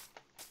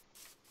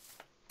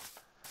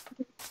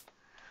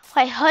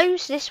 Wait,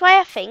 home's this way,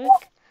 I think.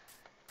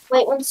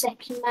 Wait 1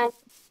 second, man.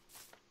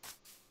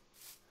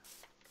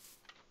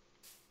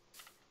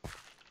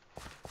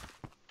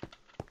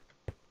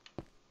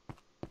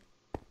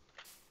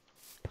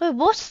 Wait,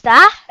 what's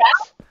that?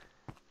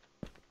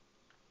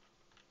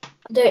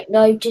 I don't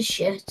know just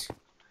yet.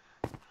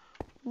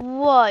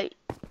 Whoa.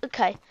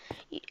 Okay.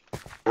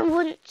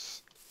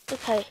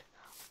 Okay.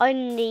 I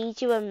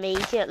need you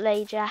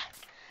immediately, Jack.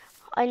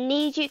 I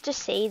need you to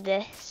see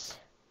this.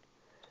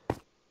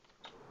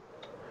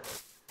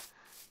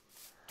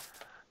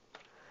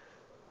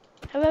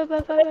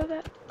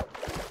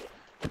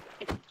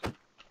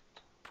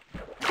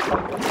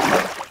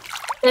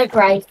 Don't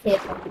break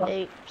it.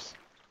 Oops.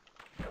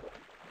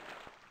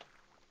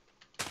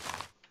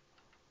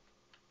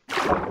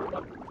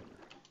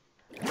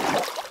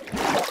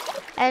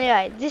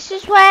 Anyway, this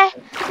is where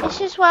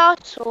I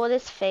saw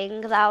this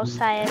thing that I was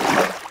saying.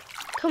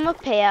 Come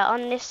up here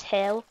on this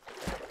hill.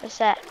 That's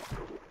it.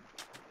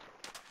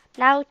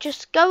 Now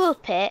just go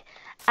up it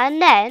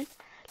and then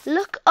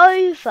look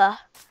over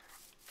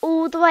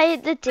all the way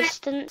at the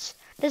distance.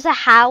 There's a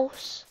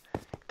house.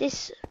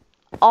 This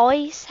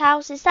ice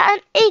house. Is that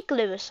an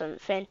igloo or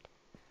something?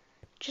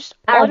 Just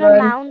on a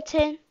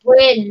mountain.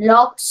 We're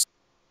lost.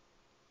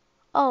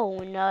 Oh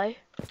no.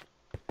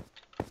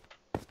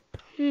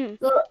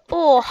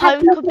 Or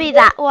home could be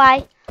that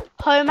way.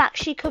 Home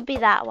actually could be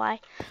that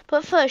way.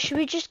 But first, should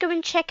we just go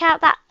and check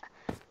out that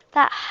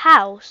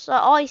house, the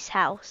ice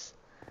house?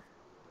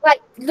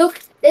 Wait,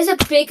 look, there's a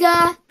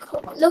bigger.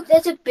 Look,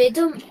 there's a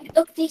bigger.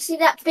 Look, do you see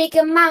that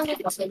bigger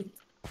mountain?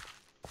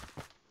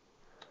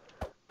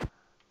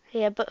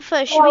 Yeah, but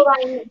first,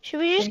 should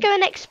we just go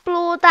and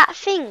explore that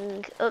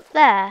thing up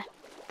there,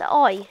 the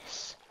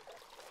ice?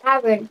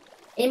 Aaron,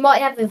 it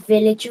might have a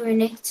villager in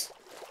it,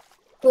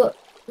 but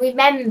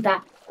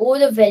remember, all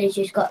the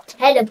villagers got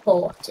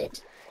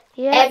teleported.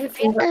 Yeah.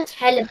 Everything got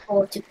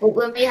teleported, but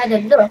when we had a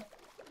look,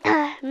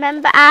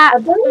 remember our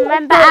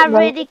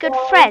really good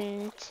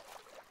friend.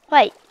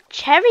 Wait,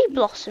 cherry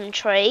blossom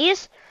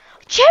trees?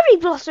 Cherry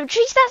blossom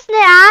trees? That's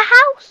near our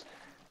house.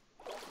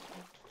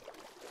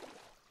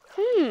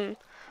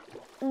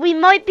 We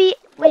might be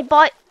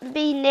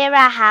near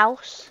our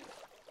house.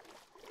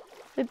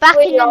 We're back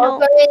in the north.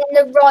 Going in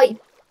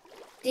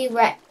the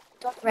right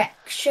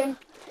direction.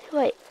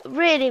 Wait,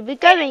 really? We're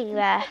going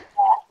there?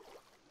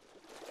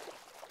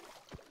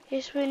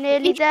 Yes, we're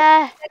nearly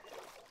there.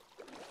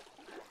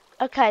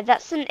 Okay,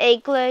 that's an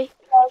igloo.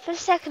 For a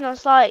second, I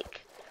was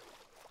like,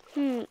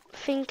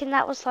 thinking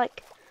that was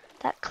like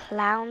that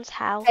clown's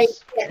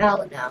house. Get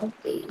out now,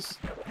 please.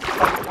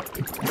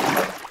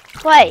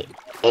 Wait,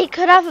 it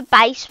could have a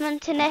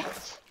basement in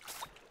it.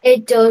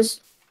 It does.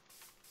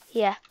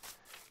 Yeah.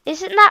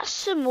 Isn't that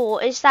some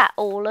more? Is that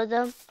all of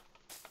them?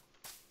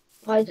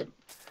 I don't.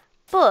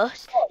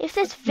 But if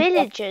there's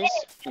villagers,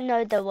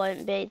 no, there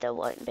won't be. There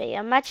won't be.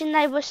 Imagine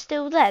they were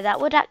still there. That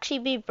would actually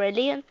be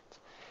brilliant.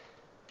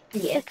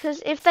 Yeah.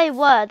 Because if they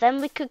were,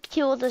 then we could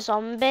kill the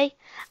zombie,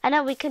 and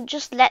then we could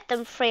just let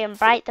them free and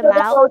break them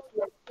out.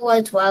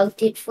 As well,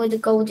 did for the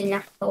golden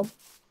apple.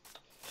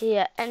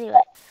 Yeah, anyway,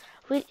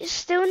 we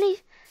still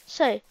need,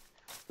 so,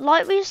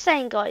 like we were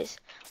saying, guys,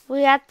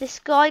 we had this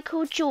guy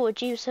called George,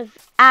 he was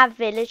our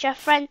villager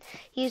friend.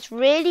 He's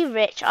really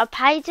rich. I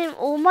paid him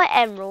all my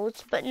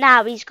emeralds, but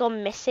now he's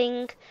gone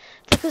missing.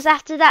 Because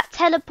after that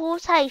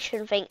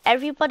teleportation thing,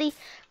 everybody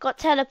got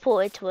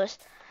teleported to us.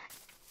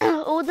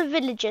 All the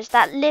villagers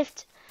that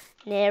lived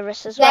near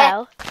us as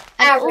well.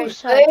 And Aaron,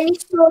 also, I only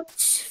saw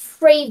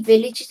 3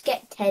 villagers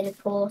get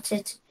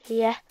teleported.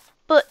 yeah,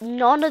 but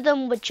none of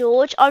them were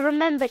George. I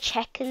remember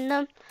checking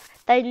them.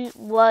 They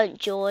weren't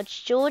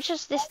George. George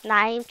has this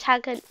name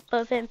tag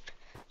above him.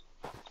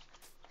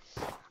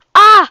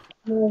 Ah!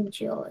 Oh,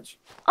 George.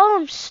 Oh,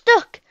 I'm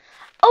stuck.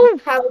 Oh,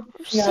 How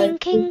I'm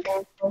sinking.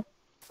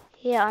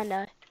 Yeah, I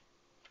know.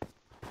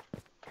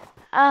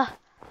 Ah.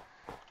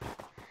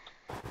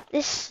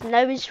 This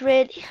snow is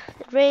really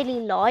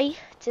light,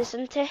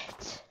 isn't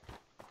it?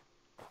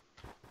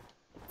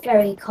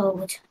 Very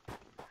cold.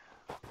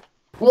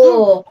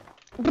 Whoa.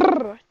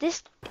 Brr,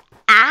 this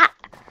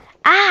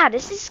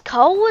this is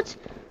cold.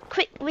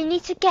 Quick, we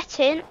need to get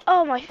in.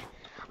 Oh my,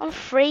 I'm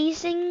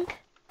freezing.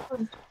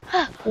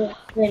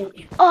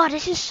 Oh,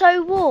 this is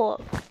so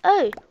warm.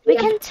 Oh, we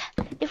can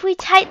if we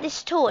take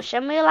this torch,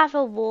 then we'll have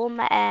a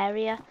warmer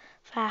area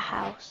for our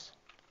house.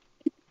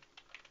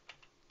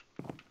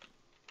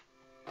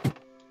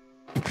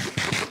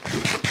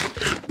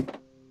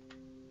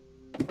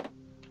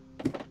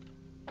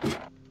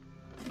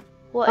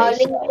 What I'll is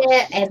leave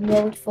the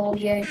emerald for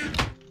you.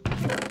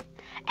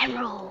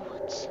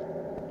 Emeralds.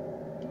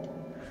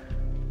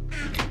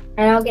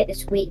 And I'll get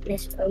this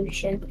weakness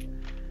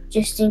potion.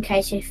 Just in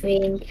case if we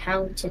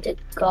encounter the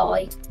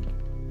guy.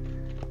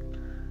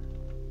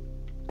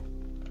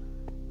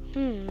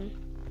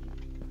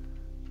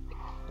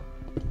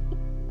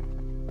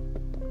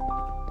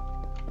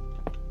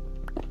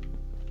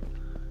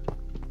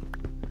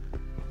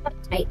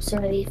 Take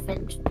some of the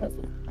fence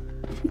cover.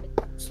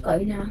 Let's go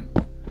now.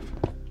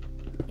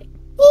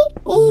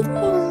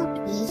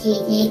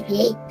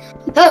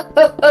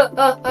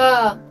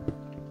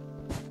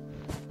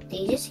 Did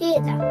you just hear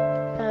that?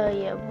 Oh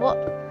yeah, what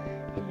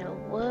in the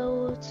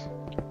world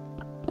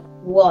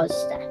was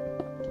that?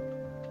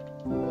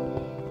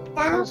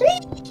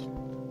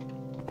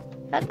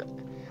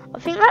 I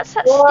think that's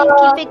that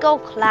stinky big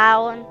old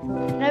clown.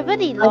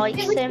 Nobody likes I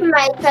think we him. can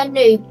make a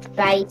new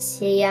base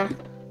here.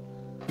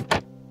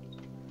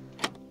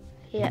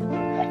 Yeah.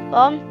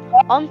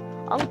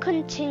 I'm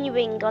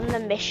continuing on the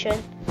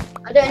mission.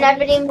 I don't have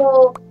any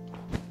more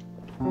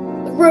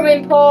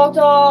ruin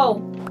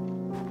portal.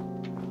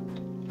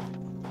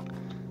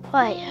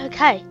 Right,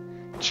 okay.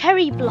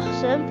 Cherry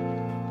Blossom.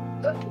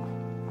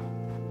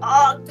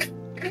 Oh.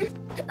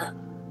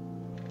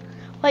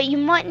 Wait, you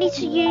might need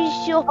to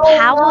use your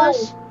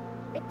powers. No.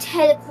 It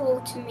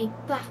teleported me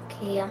back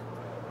here.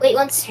 Wait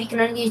 1 second,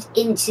 I'll use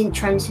instant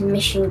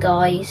transmission,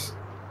 guys.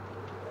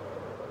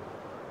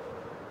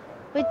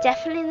 We're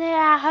definitely near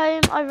our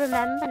home. I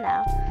remember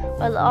now.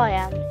 Well, I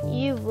am.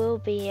 You will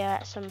be here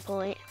at some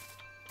point.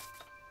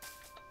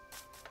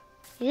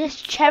 Yes,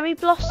 cherry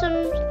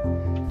blossoms.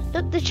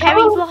 Look, the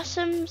cherry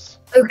blossoms.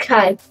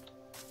 Okay.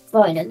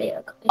 Finally,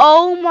 I got it.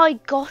 Oh my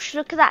gosh,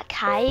 look at that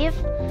cave.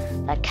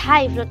 That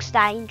cave looks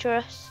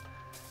dangerous.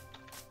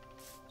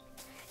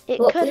 It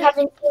But could we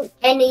haven't seen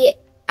any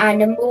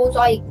animals,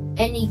 like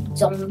any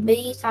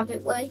zombies,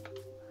 haven't we?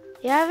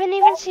 You haven't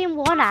even seen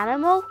one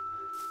animal?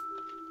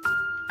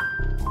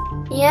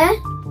 Yeah?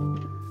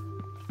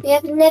 We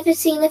have never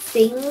seen a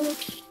thing.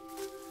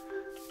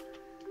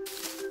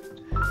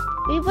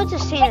 We would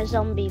have seen a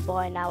zombie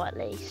by now at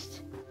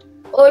least.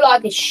 Or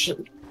like a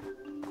sheep.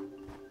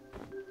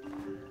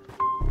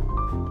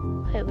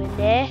 Wait, we're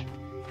near.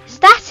 Is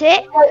that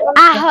it?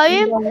 Our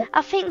home?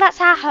 I think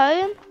that's our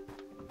home.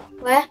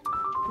 Where?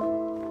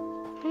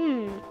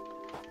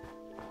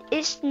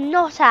 It's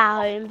not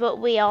our home, but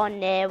we are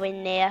near. We're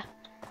near.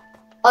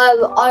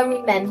 Oh, I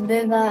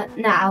remember that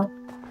now.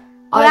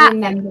 Yeah. I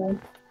remember.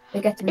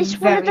 It's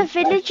one of the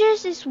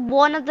villages. It's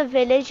one of the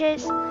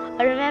villages.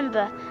 I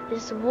remember.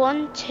 There's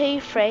 1, 2,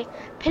 3.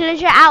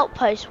 Pillager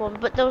outpost one,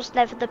 but there was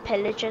never the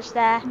pillagers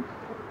there.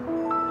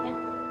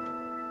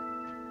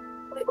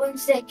 Wait 1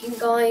 second,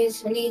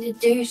 guys. I need to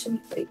do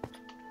something.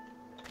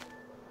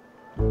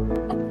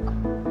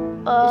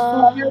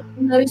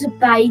 Those are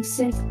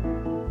bases.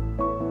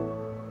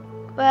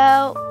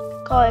 Well,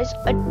 guys,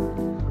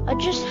 I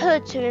just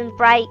heard something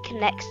break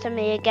next to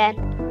me again.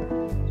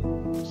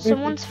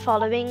 Someone's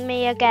following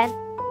me again.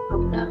 Oh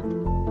no.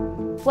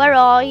 Where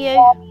are you?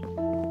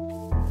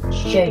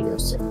 Show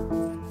yourself.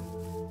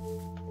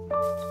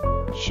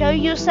 Show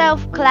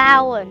yourself,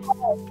 clown.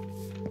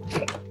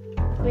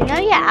 We know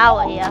you're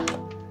out here.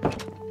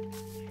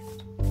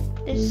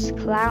 This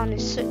clown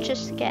is such a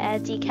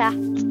scaredy cat.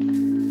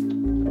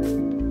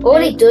 All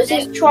he does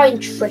is try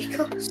and trick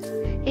us.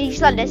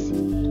 He's like this.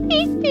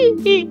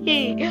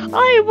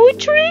 I will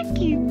trick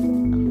you.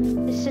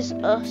 This is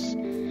us.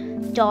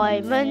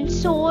 diamond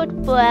sword.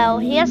 Well,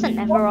 he has a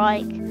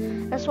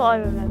netherite. That's what I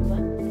remember.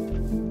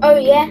 Oh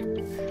yeah.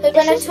 So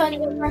when I This turned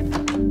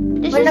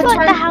around, This when is I like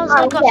the turned house I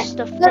around, got yeah,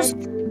 stuffed because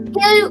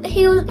in.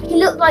 he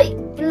looked like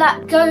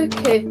Black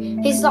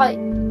Goku. His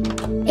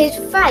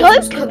face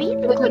was Goku? covered You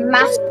look with a like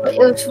mask, Goku. but it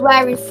was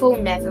wearing full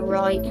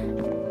netherite.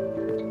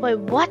 Wait,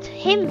 what?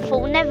 Him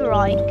full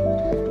netherite?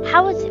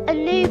 How would a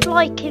noob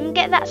like him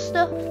get that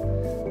stuff?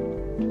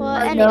 Well,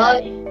 I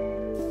anyway.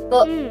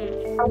 But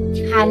how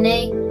can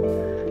he?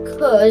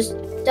 Because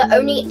the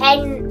only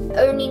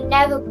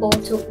nether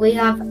portal we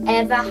have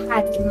ever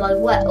had in my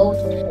world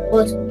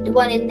was the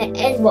one in the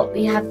end, what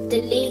we have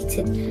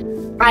deleted,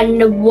 and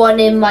the one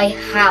in my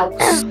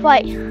house.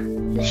 Wait,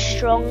 the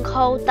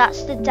stronghold.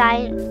 That's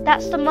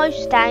the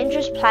most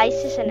dangerous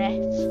place, isn't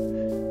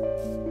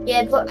it?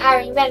 Yeah, but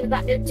I remember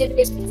that they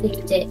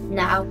deleted it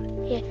now.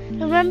 Yeah.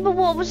 Remember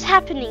what was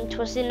happening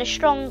to us in the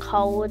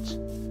stronghold?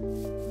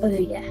 Oh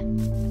yeah.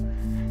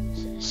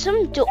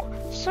 Some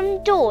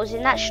doors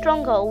in that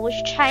stronghold was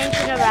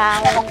changing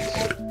around.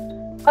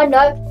 I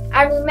know.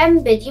 I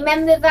remembered. You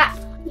remember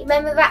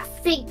that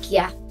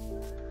figure?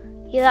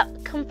 Yeah,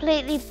 that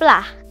completely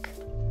black.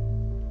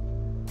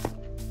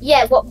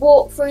 Yeah, what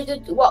walked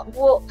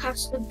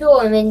past the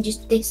door and then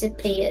just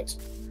disappeared.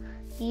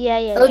 Yeah.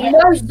 It was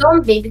no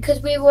zombie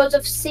because we would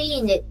have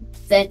seen it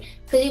then.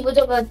 Because he would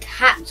have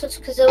attacked us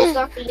because it was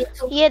like a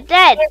little. You're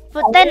dead.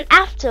 But then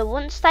after,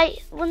 once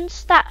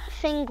that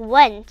thing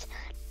went,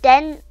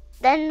 then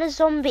the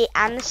zombie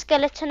and the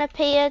skeleton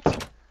appeared.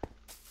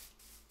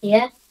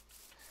 Yeah.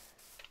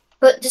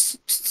 But the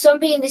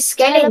zombie and the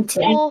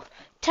skeleton.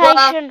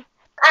 Teleportation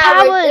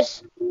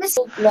powers.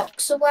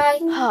 Blocks away.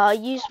 Oh, I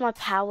use my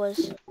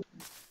powers.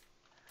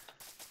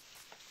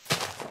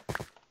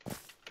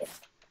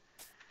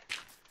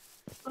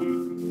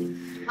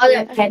 I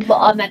don't care, but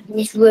I'm having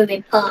this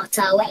ruined part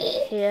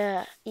away.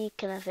 Yeah, you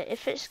can have it.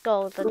 If it's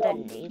gold, I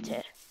don't need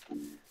it.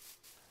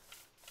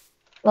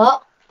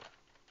 What?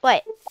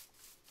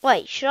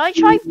 Wait, should I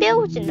try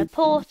building a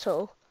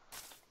portal?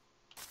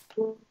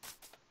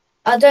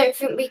 I don't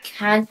think we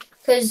can,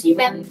 because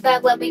remember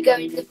when we go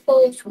in the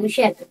portals,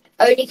 yeah,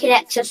 only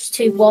connects us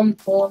to one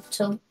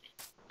portal.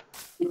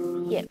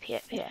 Yep,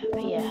 yeah,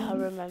 I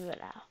remember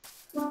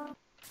now.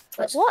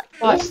 But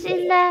What is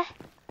in there?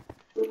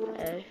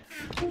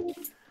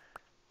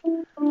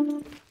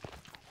 Oh.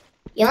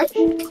 Yeah.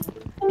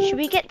 Should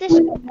we get this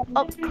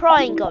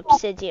crying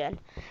obsidian?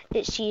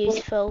 It's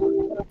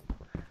useful.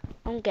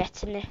 I'm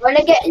getting it. When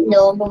I get a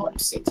normal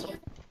obsidian.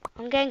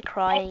 I'm getting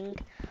crying.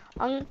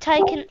 I'm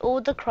taking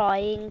all the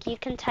crying. You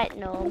can take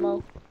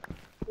normal.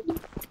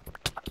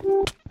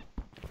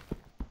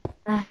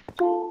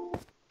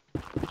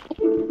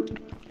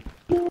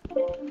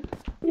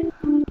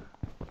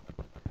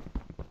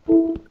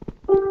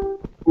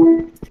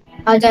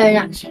 I don't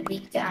actually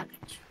need that.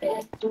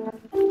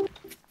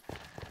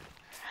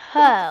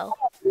 Oh,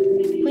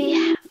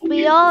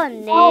 we are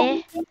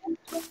near.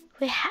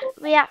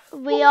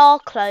 We are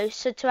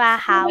closer to our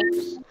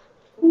house.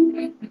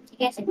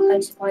 Getting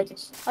closer by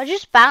this. I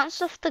just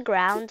bounced off the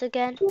ground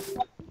again.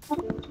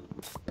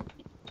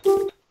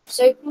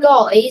 So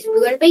guys, we're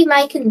going to be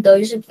making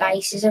loads of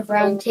bases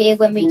around here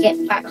when we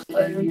get back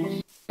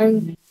home.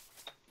 And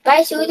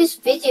basically this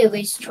video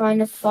is trying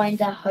to find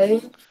a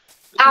home.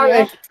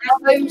 Aaron, our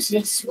home's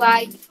this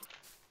way.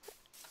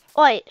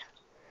 Wait.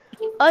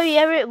 Oh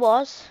yeah, it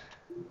was.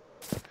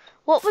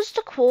 What was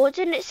the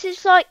coordinates?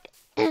 It's like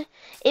it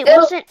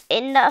wasn't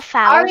in the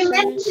thousands. I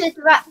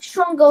remember that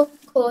stronger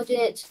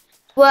coordinates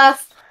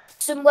worth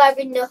somewhere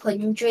in the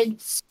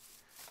hundreds.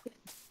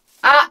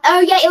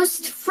 Oh yeah, it was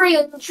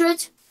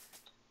 300.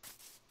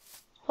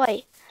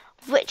 Wait,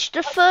 which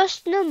the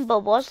first number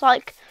was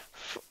like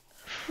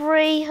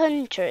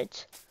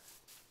 300.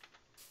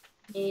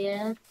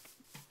 Yeah.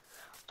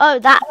 Oh,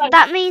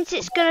 that means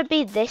it's gonna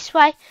be this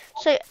way.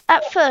 So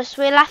at first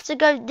we'll have to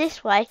go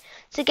this way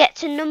to get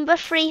to number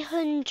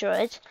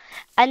 300,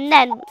 and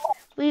then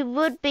we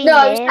would be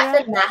nearer.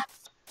 At the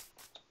last.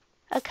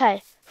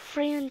 Okay,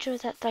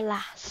 300 at the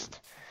last.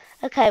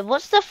 Okay,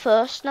 what's the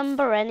first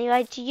number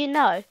anyway? Do you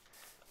know?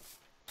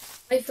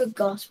 I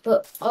forgot,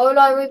 but all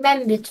I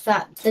remembered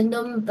that the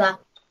number,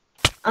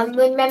 I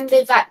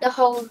remembered that the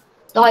whole,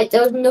 like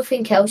there was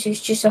nothing else. It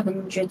was just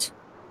 100.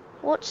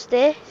 What's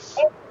this?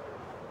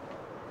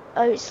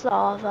 Oh, it's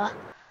lava.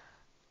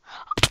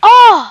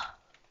 Oh!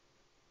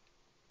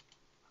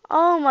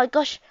 Oh my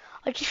gosh,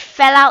 I just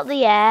fell out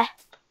the air.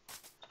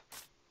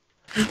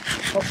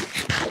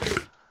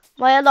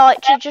 My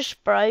elytra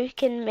just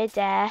broke in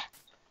mid-air.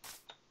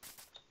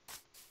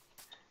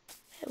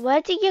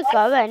 Where did you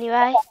go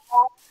anyway?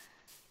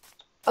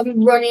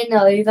 I'm running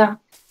over.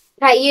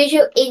 Okay, use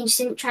your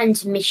instant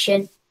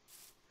transmission.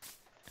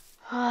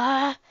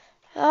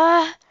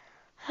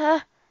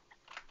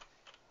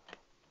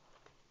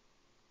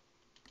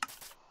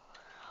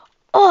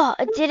 Oh,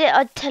 I did it.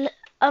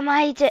 I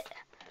made it.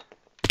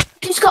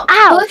 Just got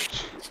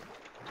pushed.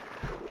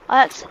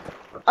 I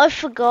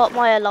forgot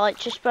my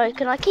elytra's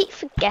broken. I keep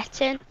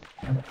forgetting.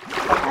 I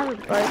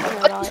haven't broken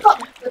my elytra.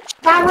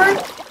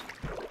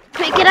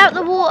 Quick, get out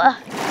the water.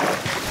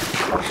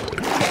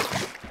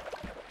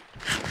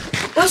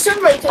 For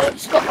some reason, I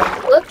just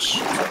got pushed.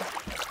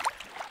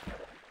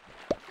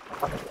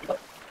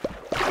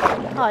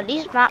 Oh,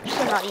 these maps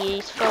are not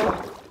useful.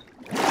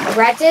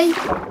 Ready?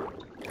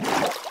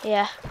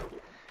 Yeah.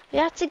 We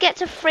have to get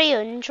to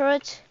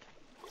 300.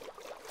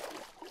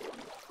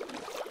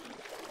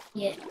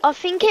 Yeah. I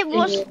think it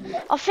was.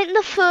 I think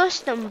the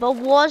first number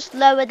was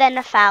lower than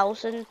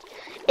 1,000.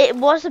 It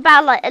was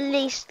about like at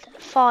least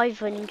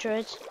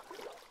 500.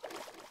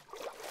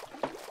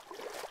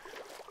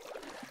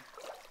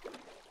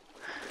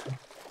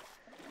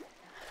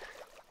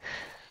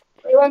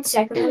 Wait 1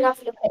 second, I'm gonna have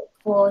to look at the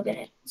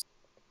coordinates.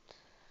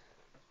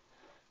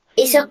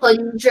 It's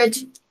 100.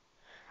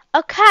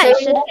 Okay, So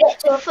so we get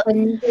to the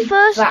 100.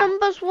 first back.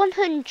 number's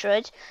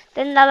 100,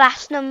 then the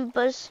last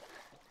number's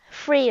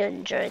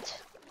 300.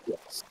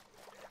 Yes.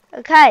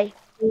 Okay,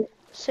 Yeah.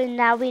 so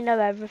now we know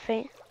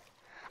everything.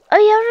 Oh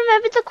yeah,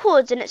 remember the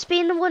coordinates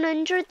being the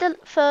 100, the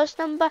first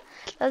number,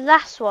 the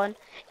last one.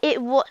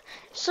 It was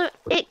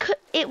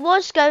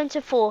going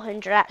to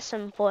 400 at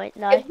some point,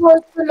 no? It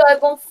was below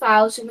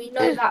 1,000, we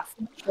know that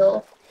for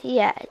sure.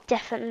 Yeah,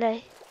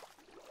 definitely.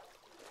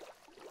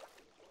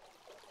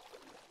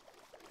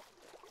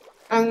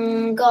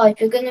 And guys,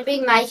 we're gonna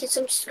be making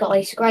some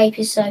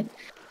skyscrapers, so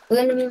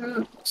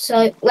when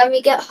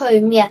we get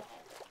home, yeah,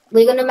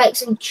 we're gonna make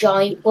some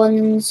giant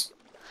ones.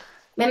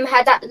 Remember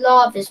how that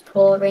lava's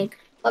pouring?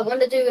 What I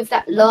want to do with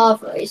that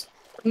lava is,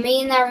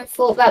 me and Aaron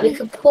thought that we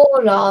could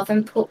pour lava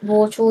and put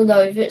water all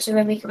over it, so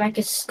then we can make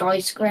a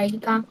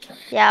skyscraper.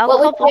 Yeah,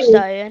 What we do-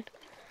 cobblestone.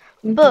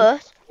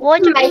 But why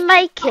don't we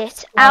make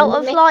it out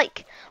of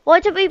like? Why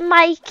don't we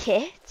make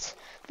it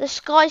the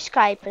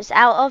skyscrapers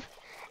out of?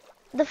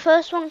 The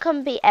first one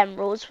can be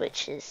emeralds,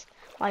 which is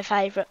my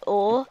favourite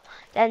ore.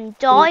 Then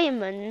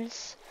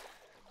diamonds,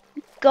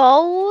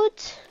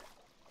 gold,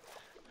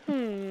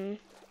 and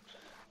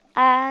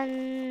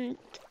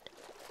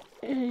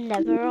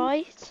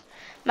netherite.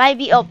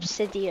 Maybe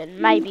obsidian.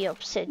 Maybe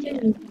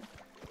obsidian.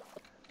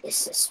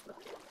 This is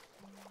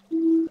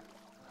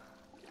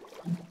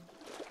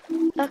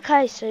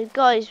Okay, so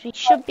guys, we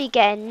should be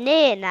getting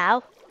near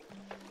now.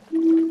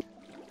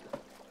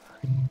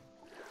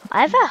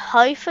 I have a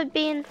hoe for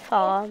being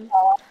farm,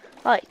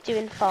 like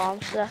doing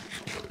farm stuff.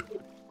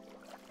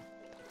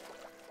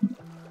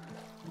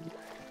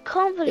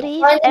 Can't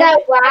believe I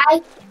know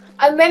why.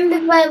 I remember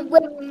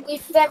when we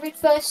very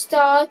first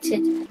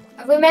started.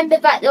 I remember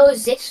that there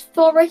was this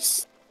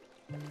forest.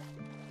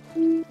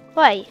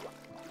 Wait.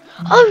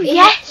 Oh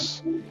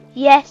yes,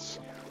 yes.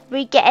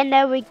 We're getting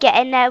there. We're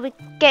getting there. We're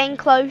getting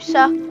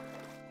closer.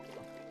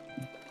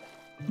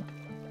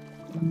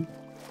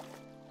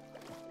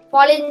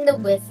 Fall in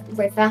the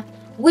river.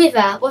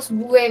 Wither. What's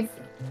wither?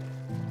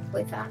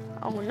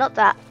 Oh, not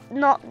that.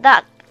 Not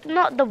that.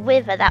 Not the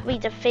wither that we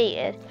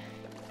defeated.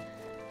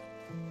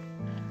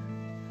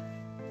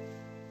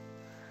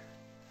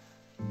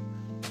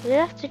 We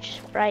have to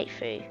just break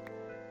through.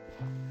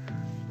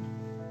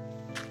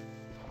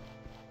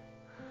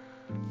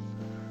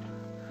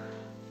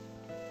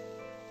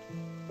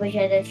 Wish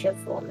I did shit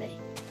for me.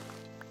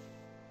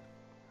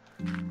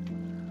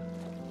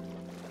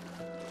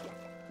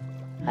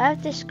 I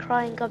have this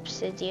crying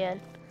obsidian.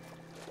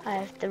 I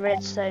have the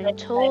redstone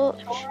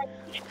torch.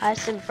 I have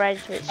some bread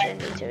which I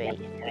need to eat.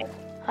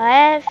 I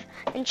have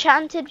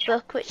enchanted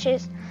book which I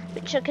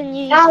can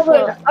use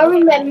for. I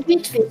remember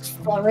this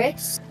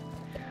forest.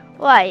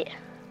 Wait.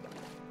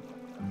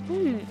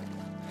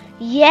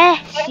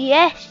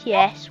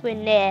 Yes, we're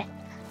near.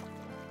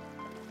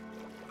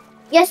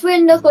 Yes, we're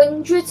in the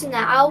hundreds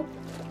now.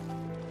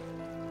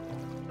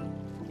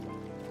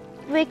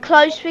 We're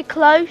close,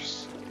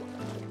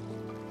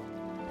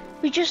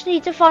 We just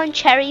need to find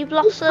cherry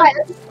blossom. Right,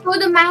 I just saw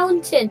the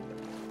mountain.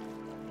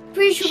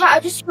 Pretty sure that I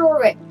just saw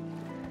it.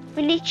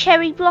 We need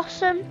cherry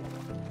blossom.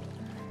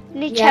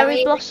 We need Yeah,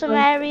 cherry blossom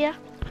area.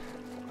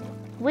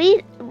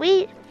 We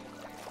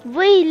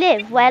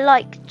live where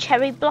like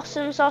cherry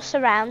blossoms are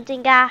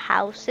surrounding our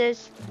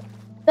houses.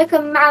 Like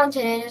a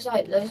mountain and it's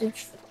like loads of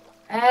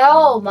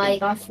oh my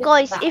gosh.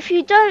 Guys, if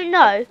you don't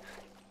know,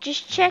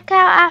 just check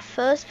out our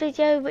first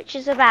video which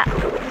is about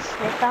the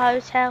Sniffer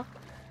Hotel.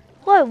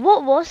 Whoa,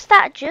 what was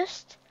that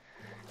just?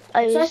 Oh,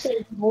 it's like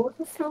a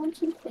water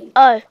fountain thing.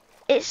 Oh,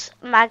 it's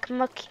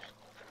magma.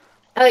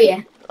 Oh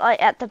yeah.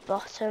 Like at the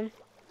bottom.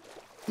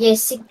 Yeah,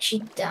 6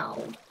 feet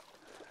down.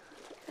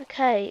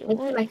 Okay. We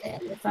can make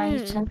an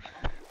elevator.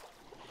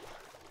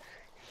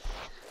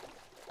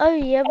 Oh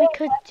yeah, we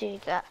could do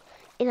that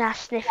in our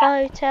Sniffer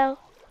Hotel.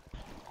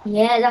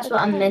 Yeah, that's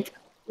what I meant.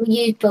 We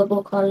use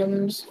bubble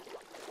columns.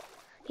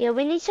 Yeah,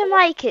 we need to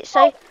make it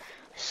so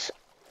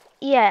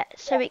yeah,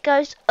 so it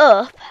goes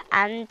up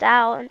and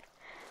down.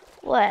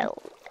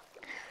 Well,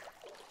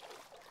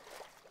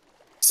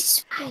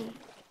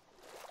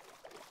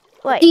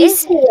 wait, Do you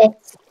is see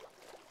it?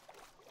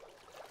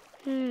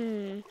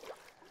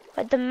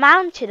 Like the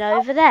mountain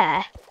over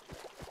there?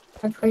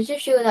 I'm pretty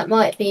sure that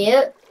might be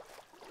it.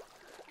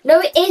 No,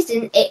 it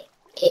isn't. It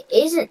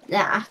isn't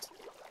that.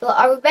 but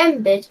I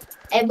remembered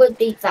it would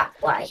be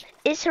that way.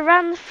 It's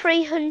around the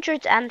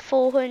 300 and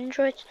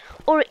 400,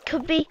 or it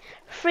could be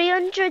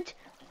 300,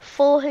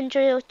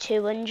 400 or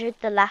 200,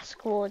 the last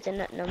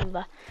coordinate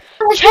number.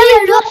 Oh,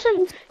 Cherry dear, blossom!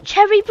 look.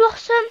 Cherry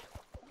blossom!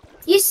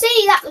 You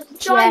see that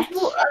giant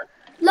Yes.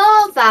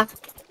 lava?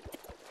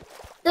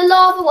 The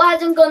lava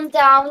hasn't gone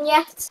down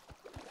yet.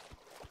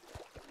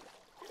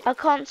 I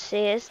can't see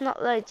it, it's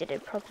not loaded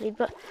it properly,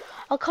 but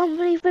I can't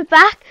believe we're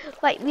back.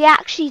 Like, we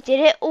actually did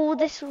it all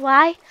this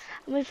way,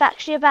 and we've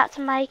actually about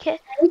to make it.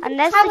 And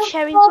there's the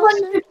cherry blossom.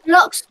 400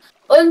 blocks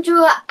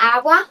under an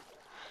hour.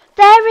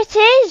 There it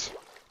is!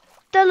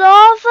 The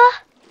lava!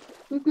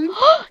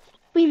 Mm-hmm.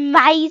 We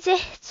made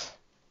it!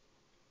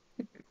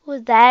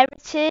 Well, there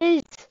it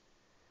is.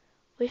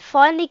 We're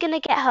finally going to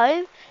get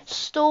home,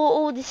 store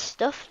all this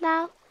stuff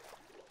now.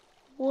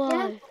 Whoa.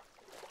 Yeah.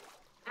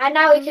 And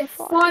now we can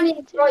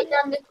finally do write it.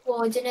 down the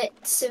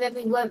coordinates so that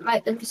we won't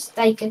make the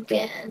mistake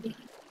again.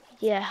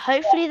 Yeah,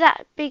 hopefully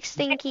that big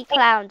stinky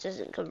clown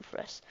doesn't come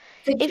for us.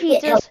 Could If you he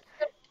get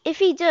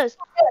help? does,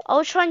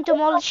 I'll try and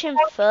demolish him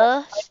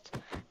first.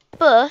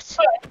 But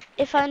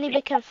if only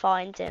we can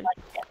find him.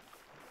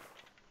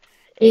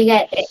 You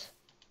get it.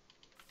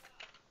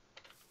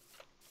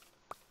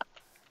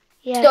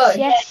 Yes, Go.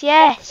 yes,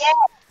 yes.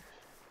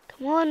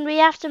 Come on, we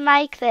have to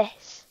make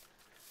this.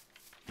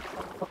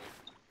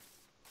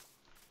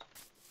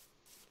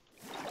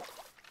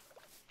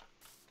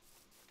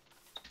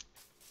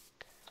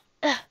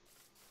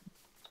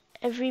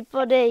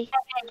 Everybody.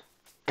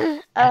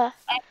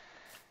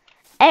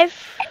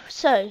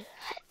 So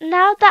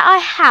now that I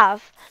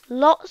have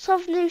lots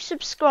of new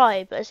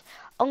subscribers,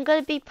 I'm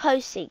going to be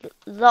posting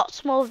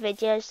lots more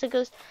videos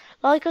because,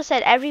 like I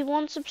said, every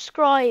 1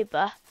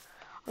 subscriber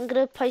I'm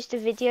going to post a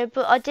video,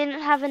 but I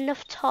didn't have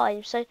enough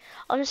time, so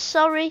I'm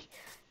sorry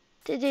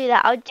to do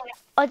that.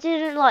 I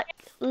didn't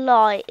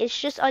lie, it's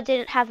just I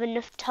didn't have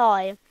enough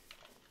time.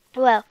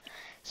 Well,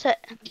 so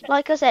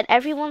like I said,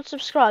 every 1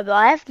 subscriber,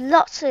 I have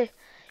lots of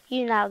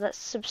you now that's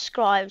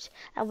subscribed,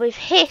 and we've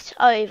hit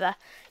over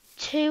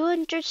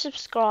 200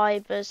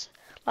 subscribers,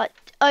 like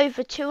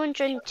over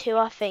 202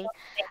 I think,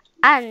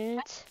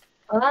 and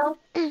Well,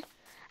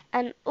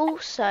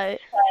 also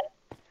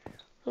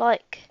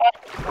like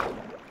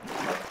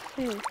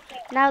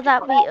now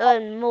that we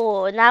earn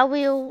more, now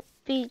we'll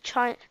be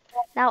trying,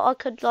 now I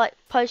could like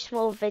post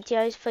more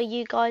videos for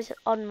you guys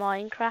on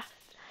Minecraft.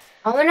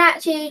 I want to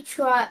actually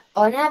try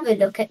and have a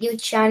look at your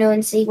channel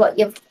and see what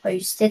you've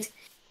posted.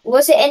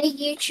 Was it any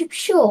YouTube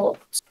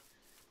shorts?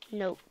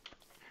 Nope.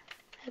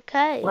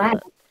 Okay. Wow.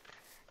 But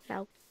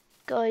now,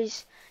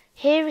 guys,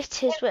 here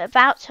it is. We're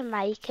about to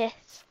make it.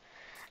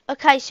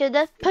 Okay, so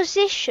the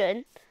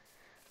position.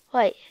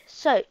 Wait.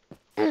 So.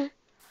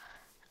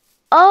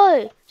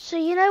 Oh, so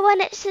you know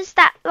when it says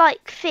that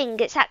like thing,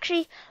 it's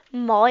actually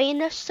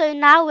minus. So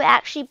now we're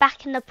actually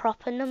back in the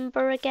proper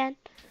number again,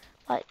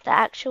 like the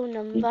actual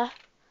number.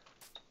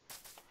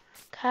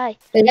 Okay.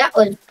 So that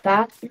was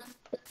bad.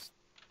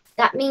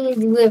 That means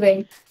we're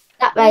in.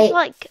 That It's way.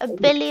 like a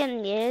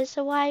billion years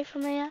away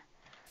from here.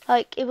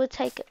 Like it would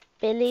take a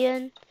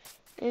billion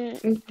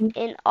in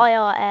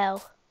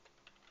IRL.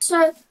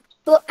 So,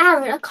 but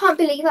Aaron, I can't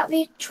believe that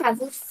we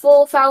travelled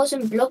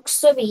 4,000 blocks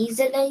so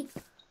easily.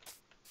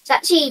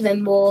 That's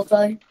even more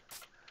though.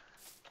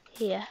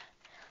 Yeah.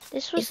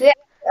 This was If we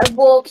had a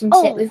walking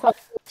Oh. set, we've got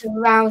to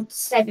around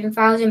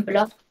 7,000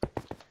 blocks.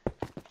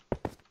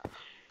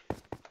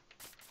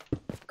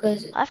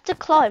 Because I have to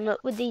climb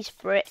up with these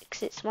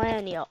bricks. It's my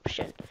only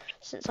option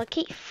since I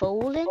keep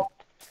falling.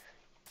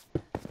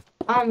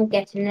 I'm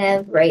getting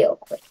there real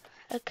quick.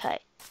 Okay.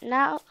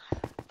 Now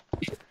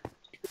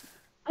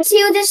I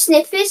see all the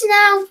sniffers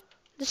now.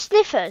 the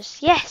sniffers.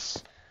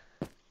 Yes.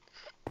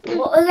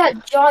 What was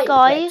that giant?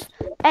 Guys.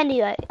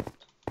 Anyway.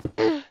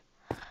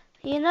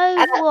 You know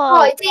red?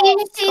 what? Did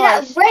you see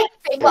guys. that red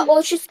thing that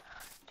was just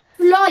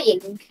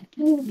flying?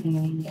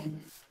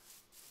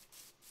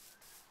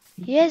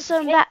 Yes,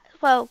 I'm back.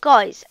 Well,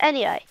 guys.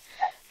 Anyway.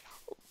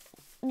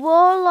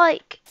 We're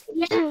like.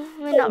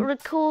 We're not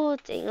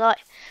recording. Like,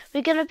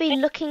 we're gonna be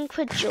looking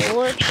for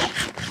George.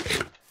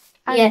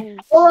 Yeah. And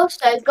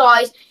Also,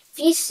 guys, if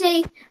you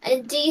see,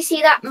 and do you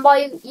see that?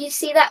 You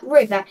see that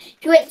river?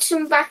 If you went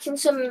some back in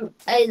some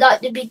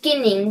like the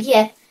beginning,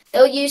 yeah,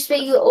 there used to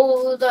be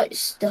all that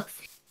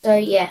stuff. So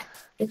yeah,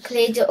 we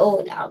cleared it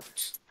all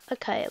out.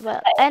 okay.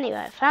 Well,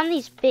 anyway, I found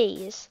these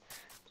bees.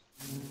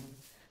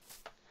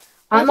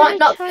 I Why might don't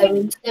not we go try-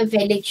 into the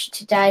village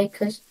today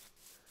because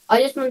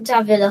I just want to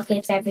have a look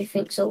if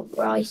everything's all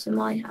right in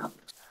my house.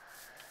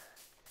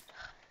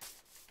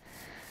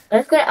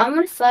 I'm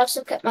gonna first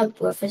look at my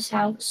brother's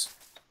house.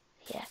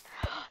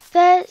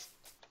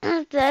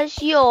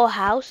 There's your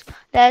house.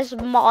 There's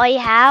my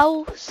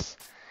house,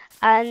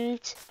 and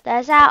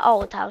there's our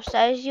old house.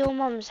 There's your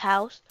mum's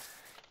house.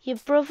 Your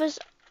brother's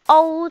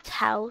old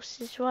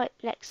house is right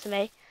next to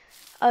me.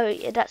 Oh,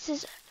 yeah, that's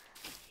his.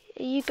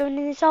 Are you going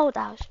in his old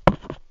house?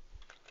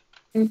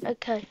 Mhm.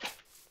 Okay.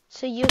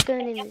 So you're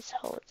going in this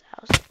old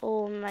house,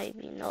 or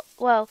maybe not.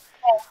 Well,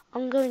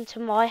 I'm going to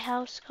my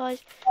house,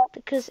 guys,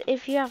 because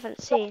if you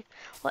haven't seen...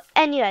 Well,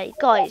 anyway,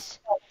 guys,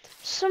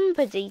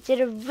 somebody did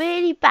a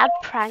really bad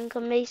prank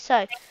on me,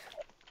 so...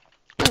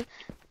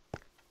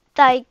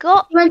 They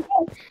got...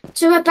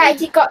 So my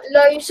baby got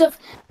loads of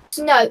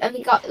snow, and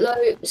we got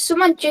loads...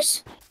 Someone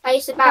just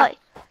placed about... Like,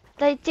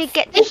 they did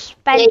get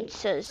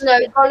dispensers. Snow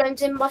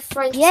golems in my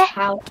friend's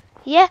house.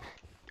 Yeah.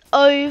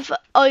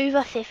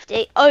 Over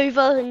 50,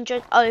 over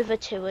 100, over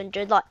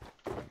 200, like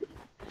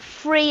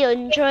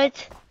 300,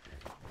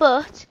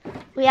 but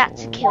we had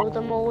to kill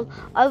them all.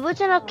 I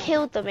wouldn't have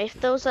killed them if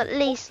there was at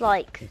least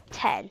like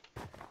 10,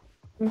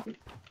 but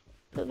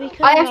we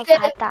couldn't have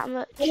had that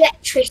much.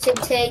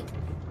 Electricity,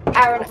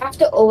 Aaron, I have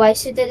to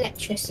always do the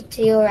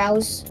electricity or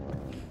else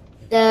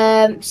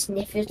the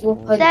sniffers will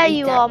hunt There me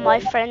you down. are, my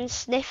friend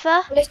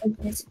Sniffer. Listen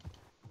to this.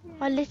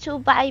 My little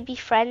baby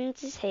friend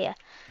is here.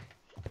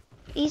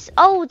 He's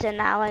older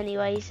now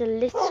anyway, he's a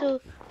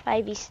little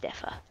baby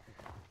Sniffer.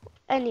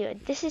 Anyway,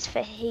 this is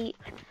for Heat.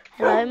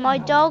 Hello my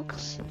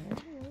dogs.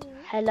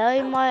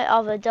 Hello my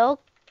other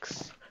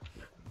dogs.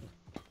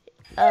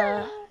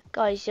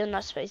 Guys, you're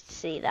not supposed to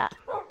see that.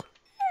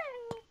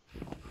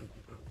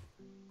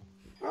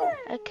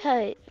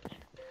 Okay.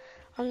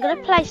 I'm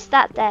gonna place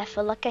that there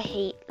for like a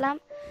heat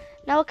lamp.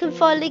 Now I can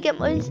finally get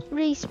my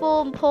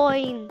respawn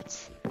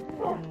points.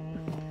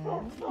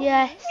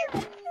 Yes.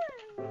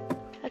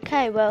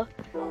 Okay, well,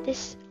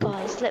 this,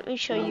 guys, let me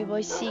show you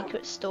my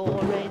secret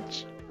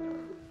storage.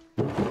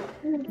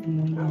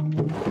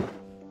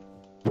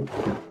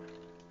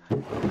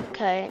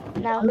 Okay,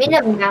 now I'm in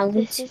a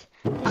mountain. this is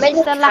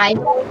the last,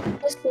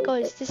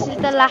 guys. This is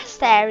the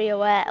last area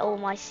where all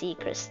my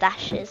secret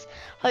stash is.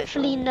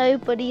 Hopefully,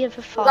 nobody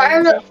ever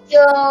finds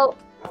it.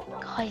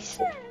 Guys,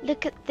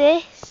 look at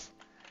this.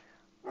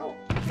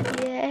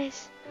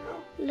 Yes,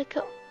 look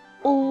at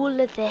all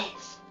of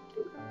this.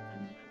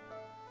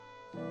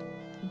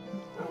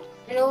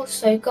 And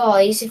also,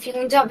 guys, if you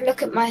want to have a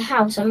look at my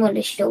house, I'm going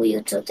to show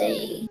you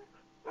today.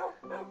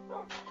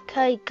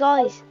 Okay,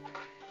 guys,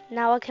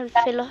 now I can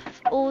fill up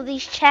all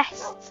these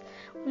chests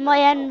with my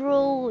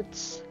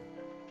emeralds.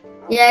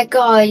 Yeah,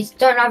 guys,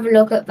 don't have a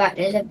look at that.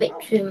 There's a bit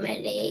too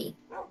many.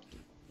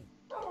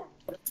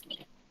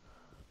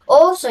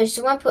 Also,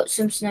 someone put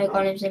some snow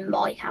golems in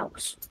my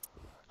house.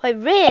 Wait,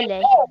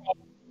 really?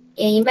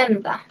 Yeah, you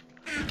remember?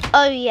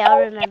 Oh yeah, I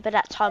remember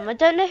that time. I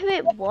don't know who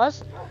it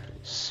was.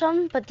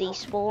 Somebody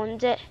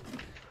spawned it.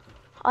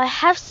 I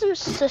have some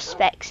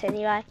suspects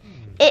anyway.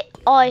 It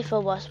either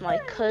was my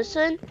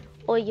cousin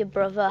or your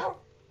brother.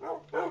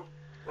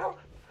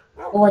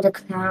 Or the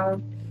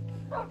clown.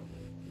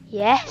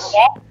 Yes.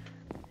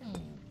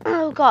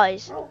 Oh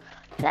guys,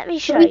 let me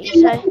show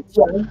you.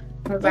 So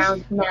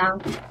around now.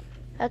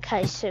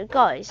 Okay, so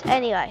guys,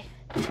 anyway,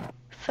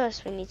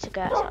 first we need to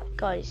go outside.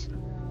 Guys,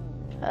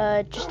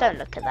 just don't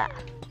look at that.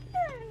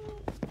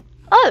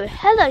 Oh,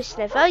 hello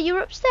Sniffer,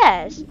 you're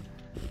upstairs.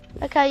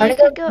 Okay, you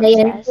can go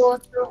upstairs.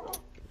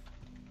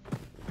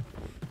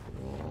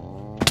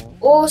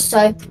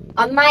 Also,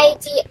 I made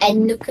the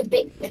end look a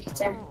bit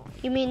better.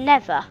 You mean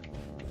never?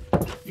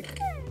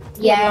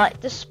 Yeah.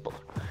 Like the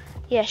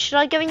yeah, should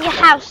I go in your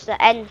house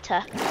to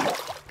enter?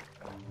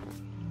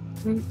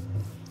 Yeah.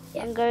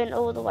 I'm going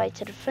all the way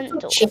to the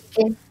front door.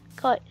 Chicken.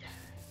 God.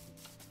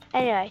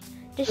 Anyway,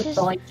 this is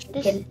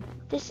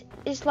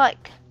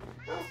like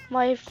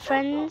my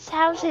friend's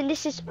house, and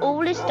this is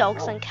all his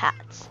dogs and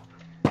cats.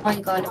 Oh my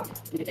god.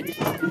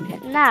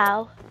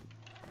 Now,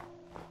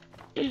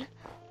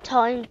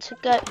 time to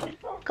go.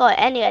 God,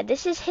 anyway,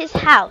 this is his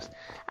house,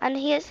 and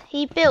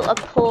he built a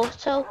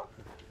portal,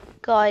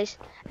 guys.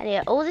 And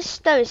yeah, all this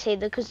snow is here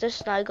because the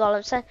snow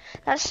golem. So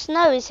that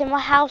snow is in my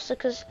house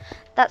because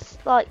that's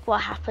like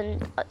what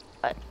happened.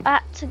 I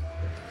had to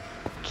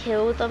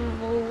kill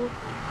them all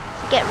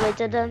to get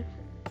rid of them.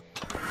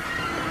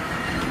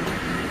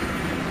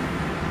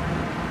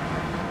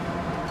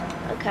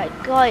 Okay,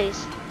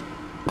 guys.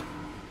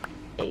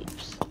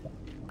 Oops.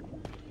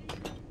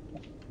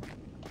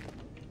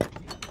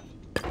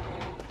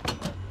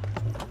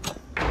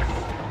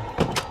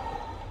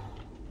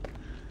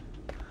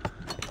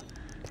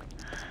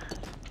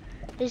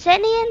 Is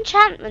any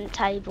enchantment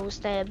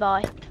tables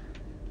nearby?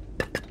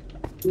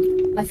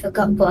 I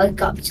forgot, but I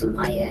got to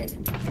my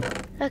end.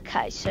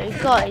 Okay, so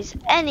guys,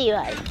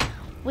 anyway,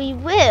 we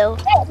will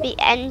be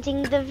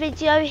ending the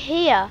video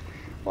here.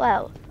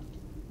 Well,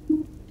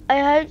 I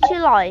hope you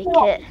like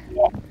it.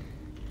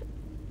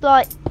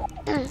 Like,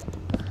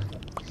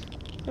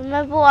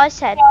 remember what I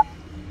said?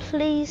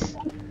 Please,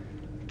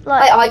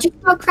 like. I just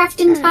got a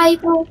crafting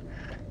table.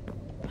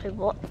 Wait,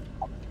 what?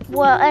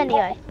 Well,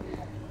 anyway,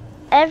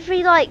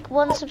 every like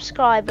 1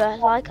 subscriber,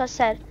 like I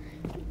said,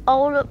 I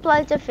will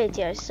upload a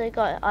video. So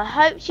guys, I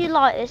hope you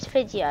like this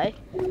video,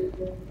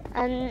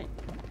 and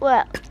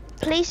well,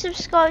 please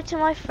subscribe to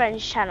my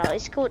friend's channel.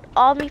 It's called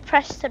Army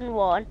Preston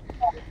 1.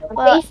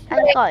 Well,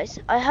 and guys,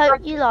 I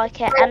hope you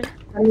like it, and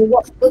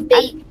what would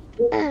be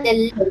the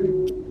link?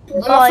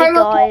 bye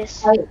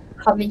guys.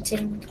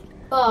 Commenting.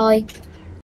 Bye.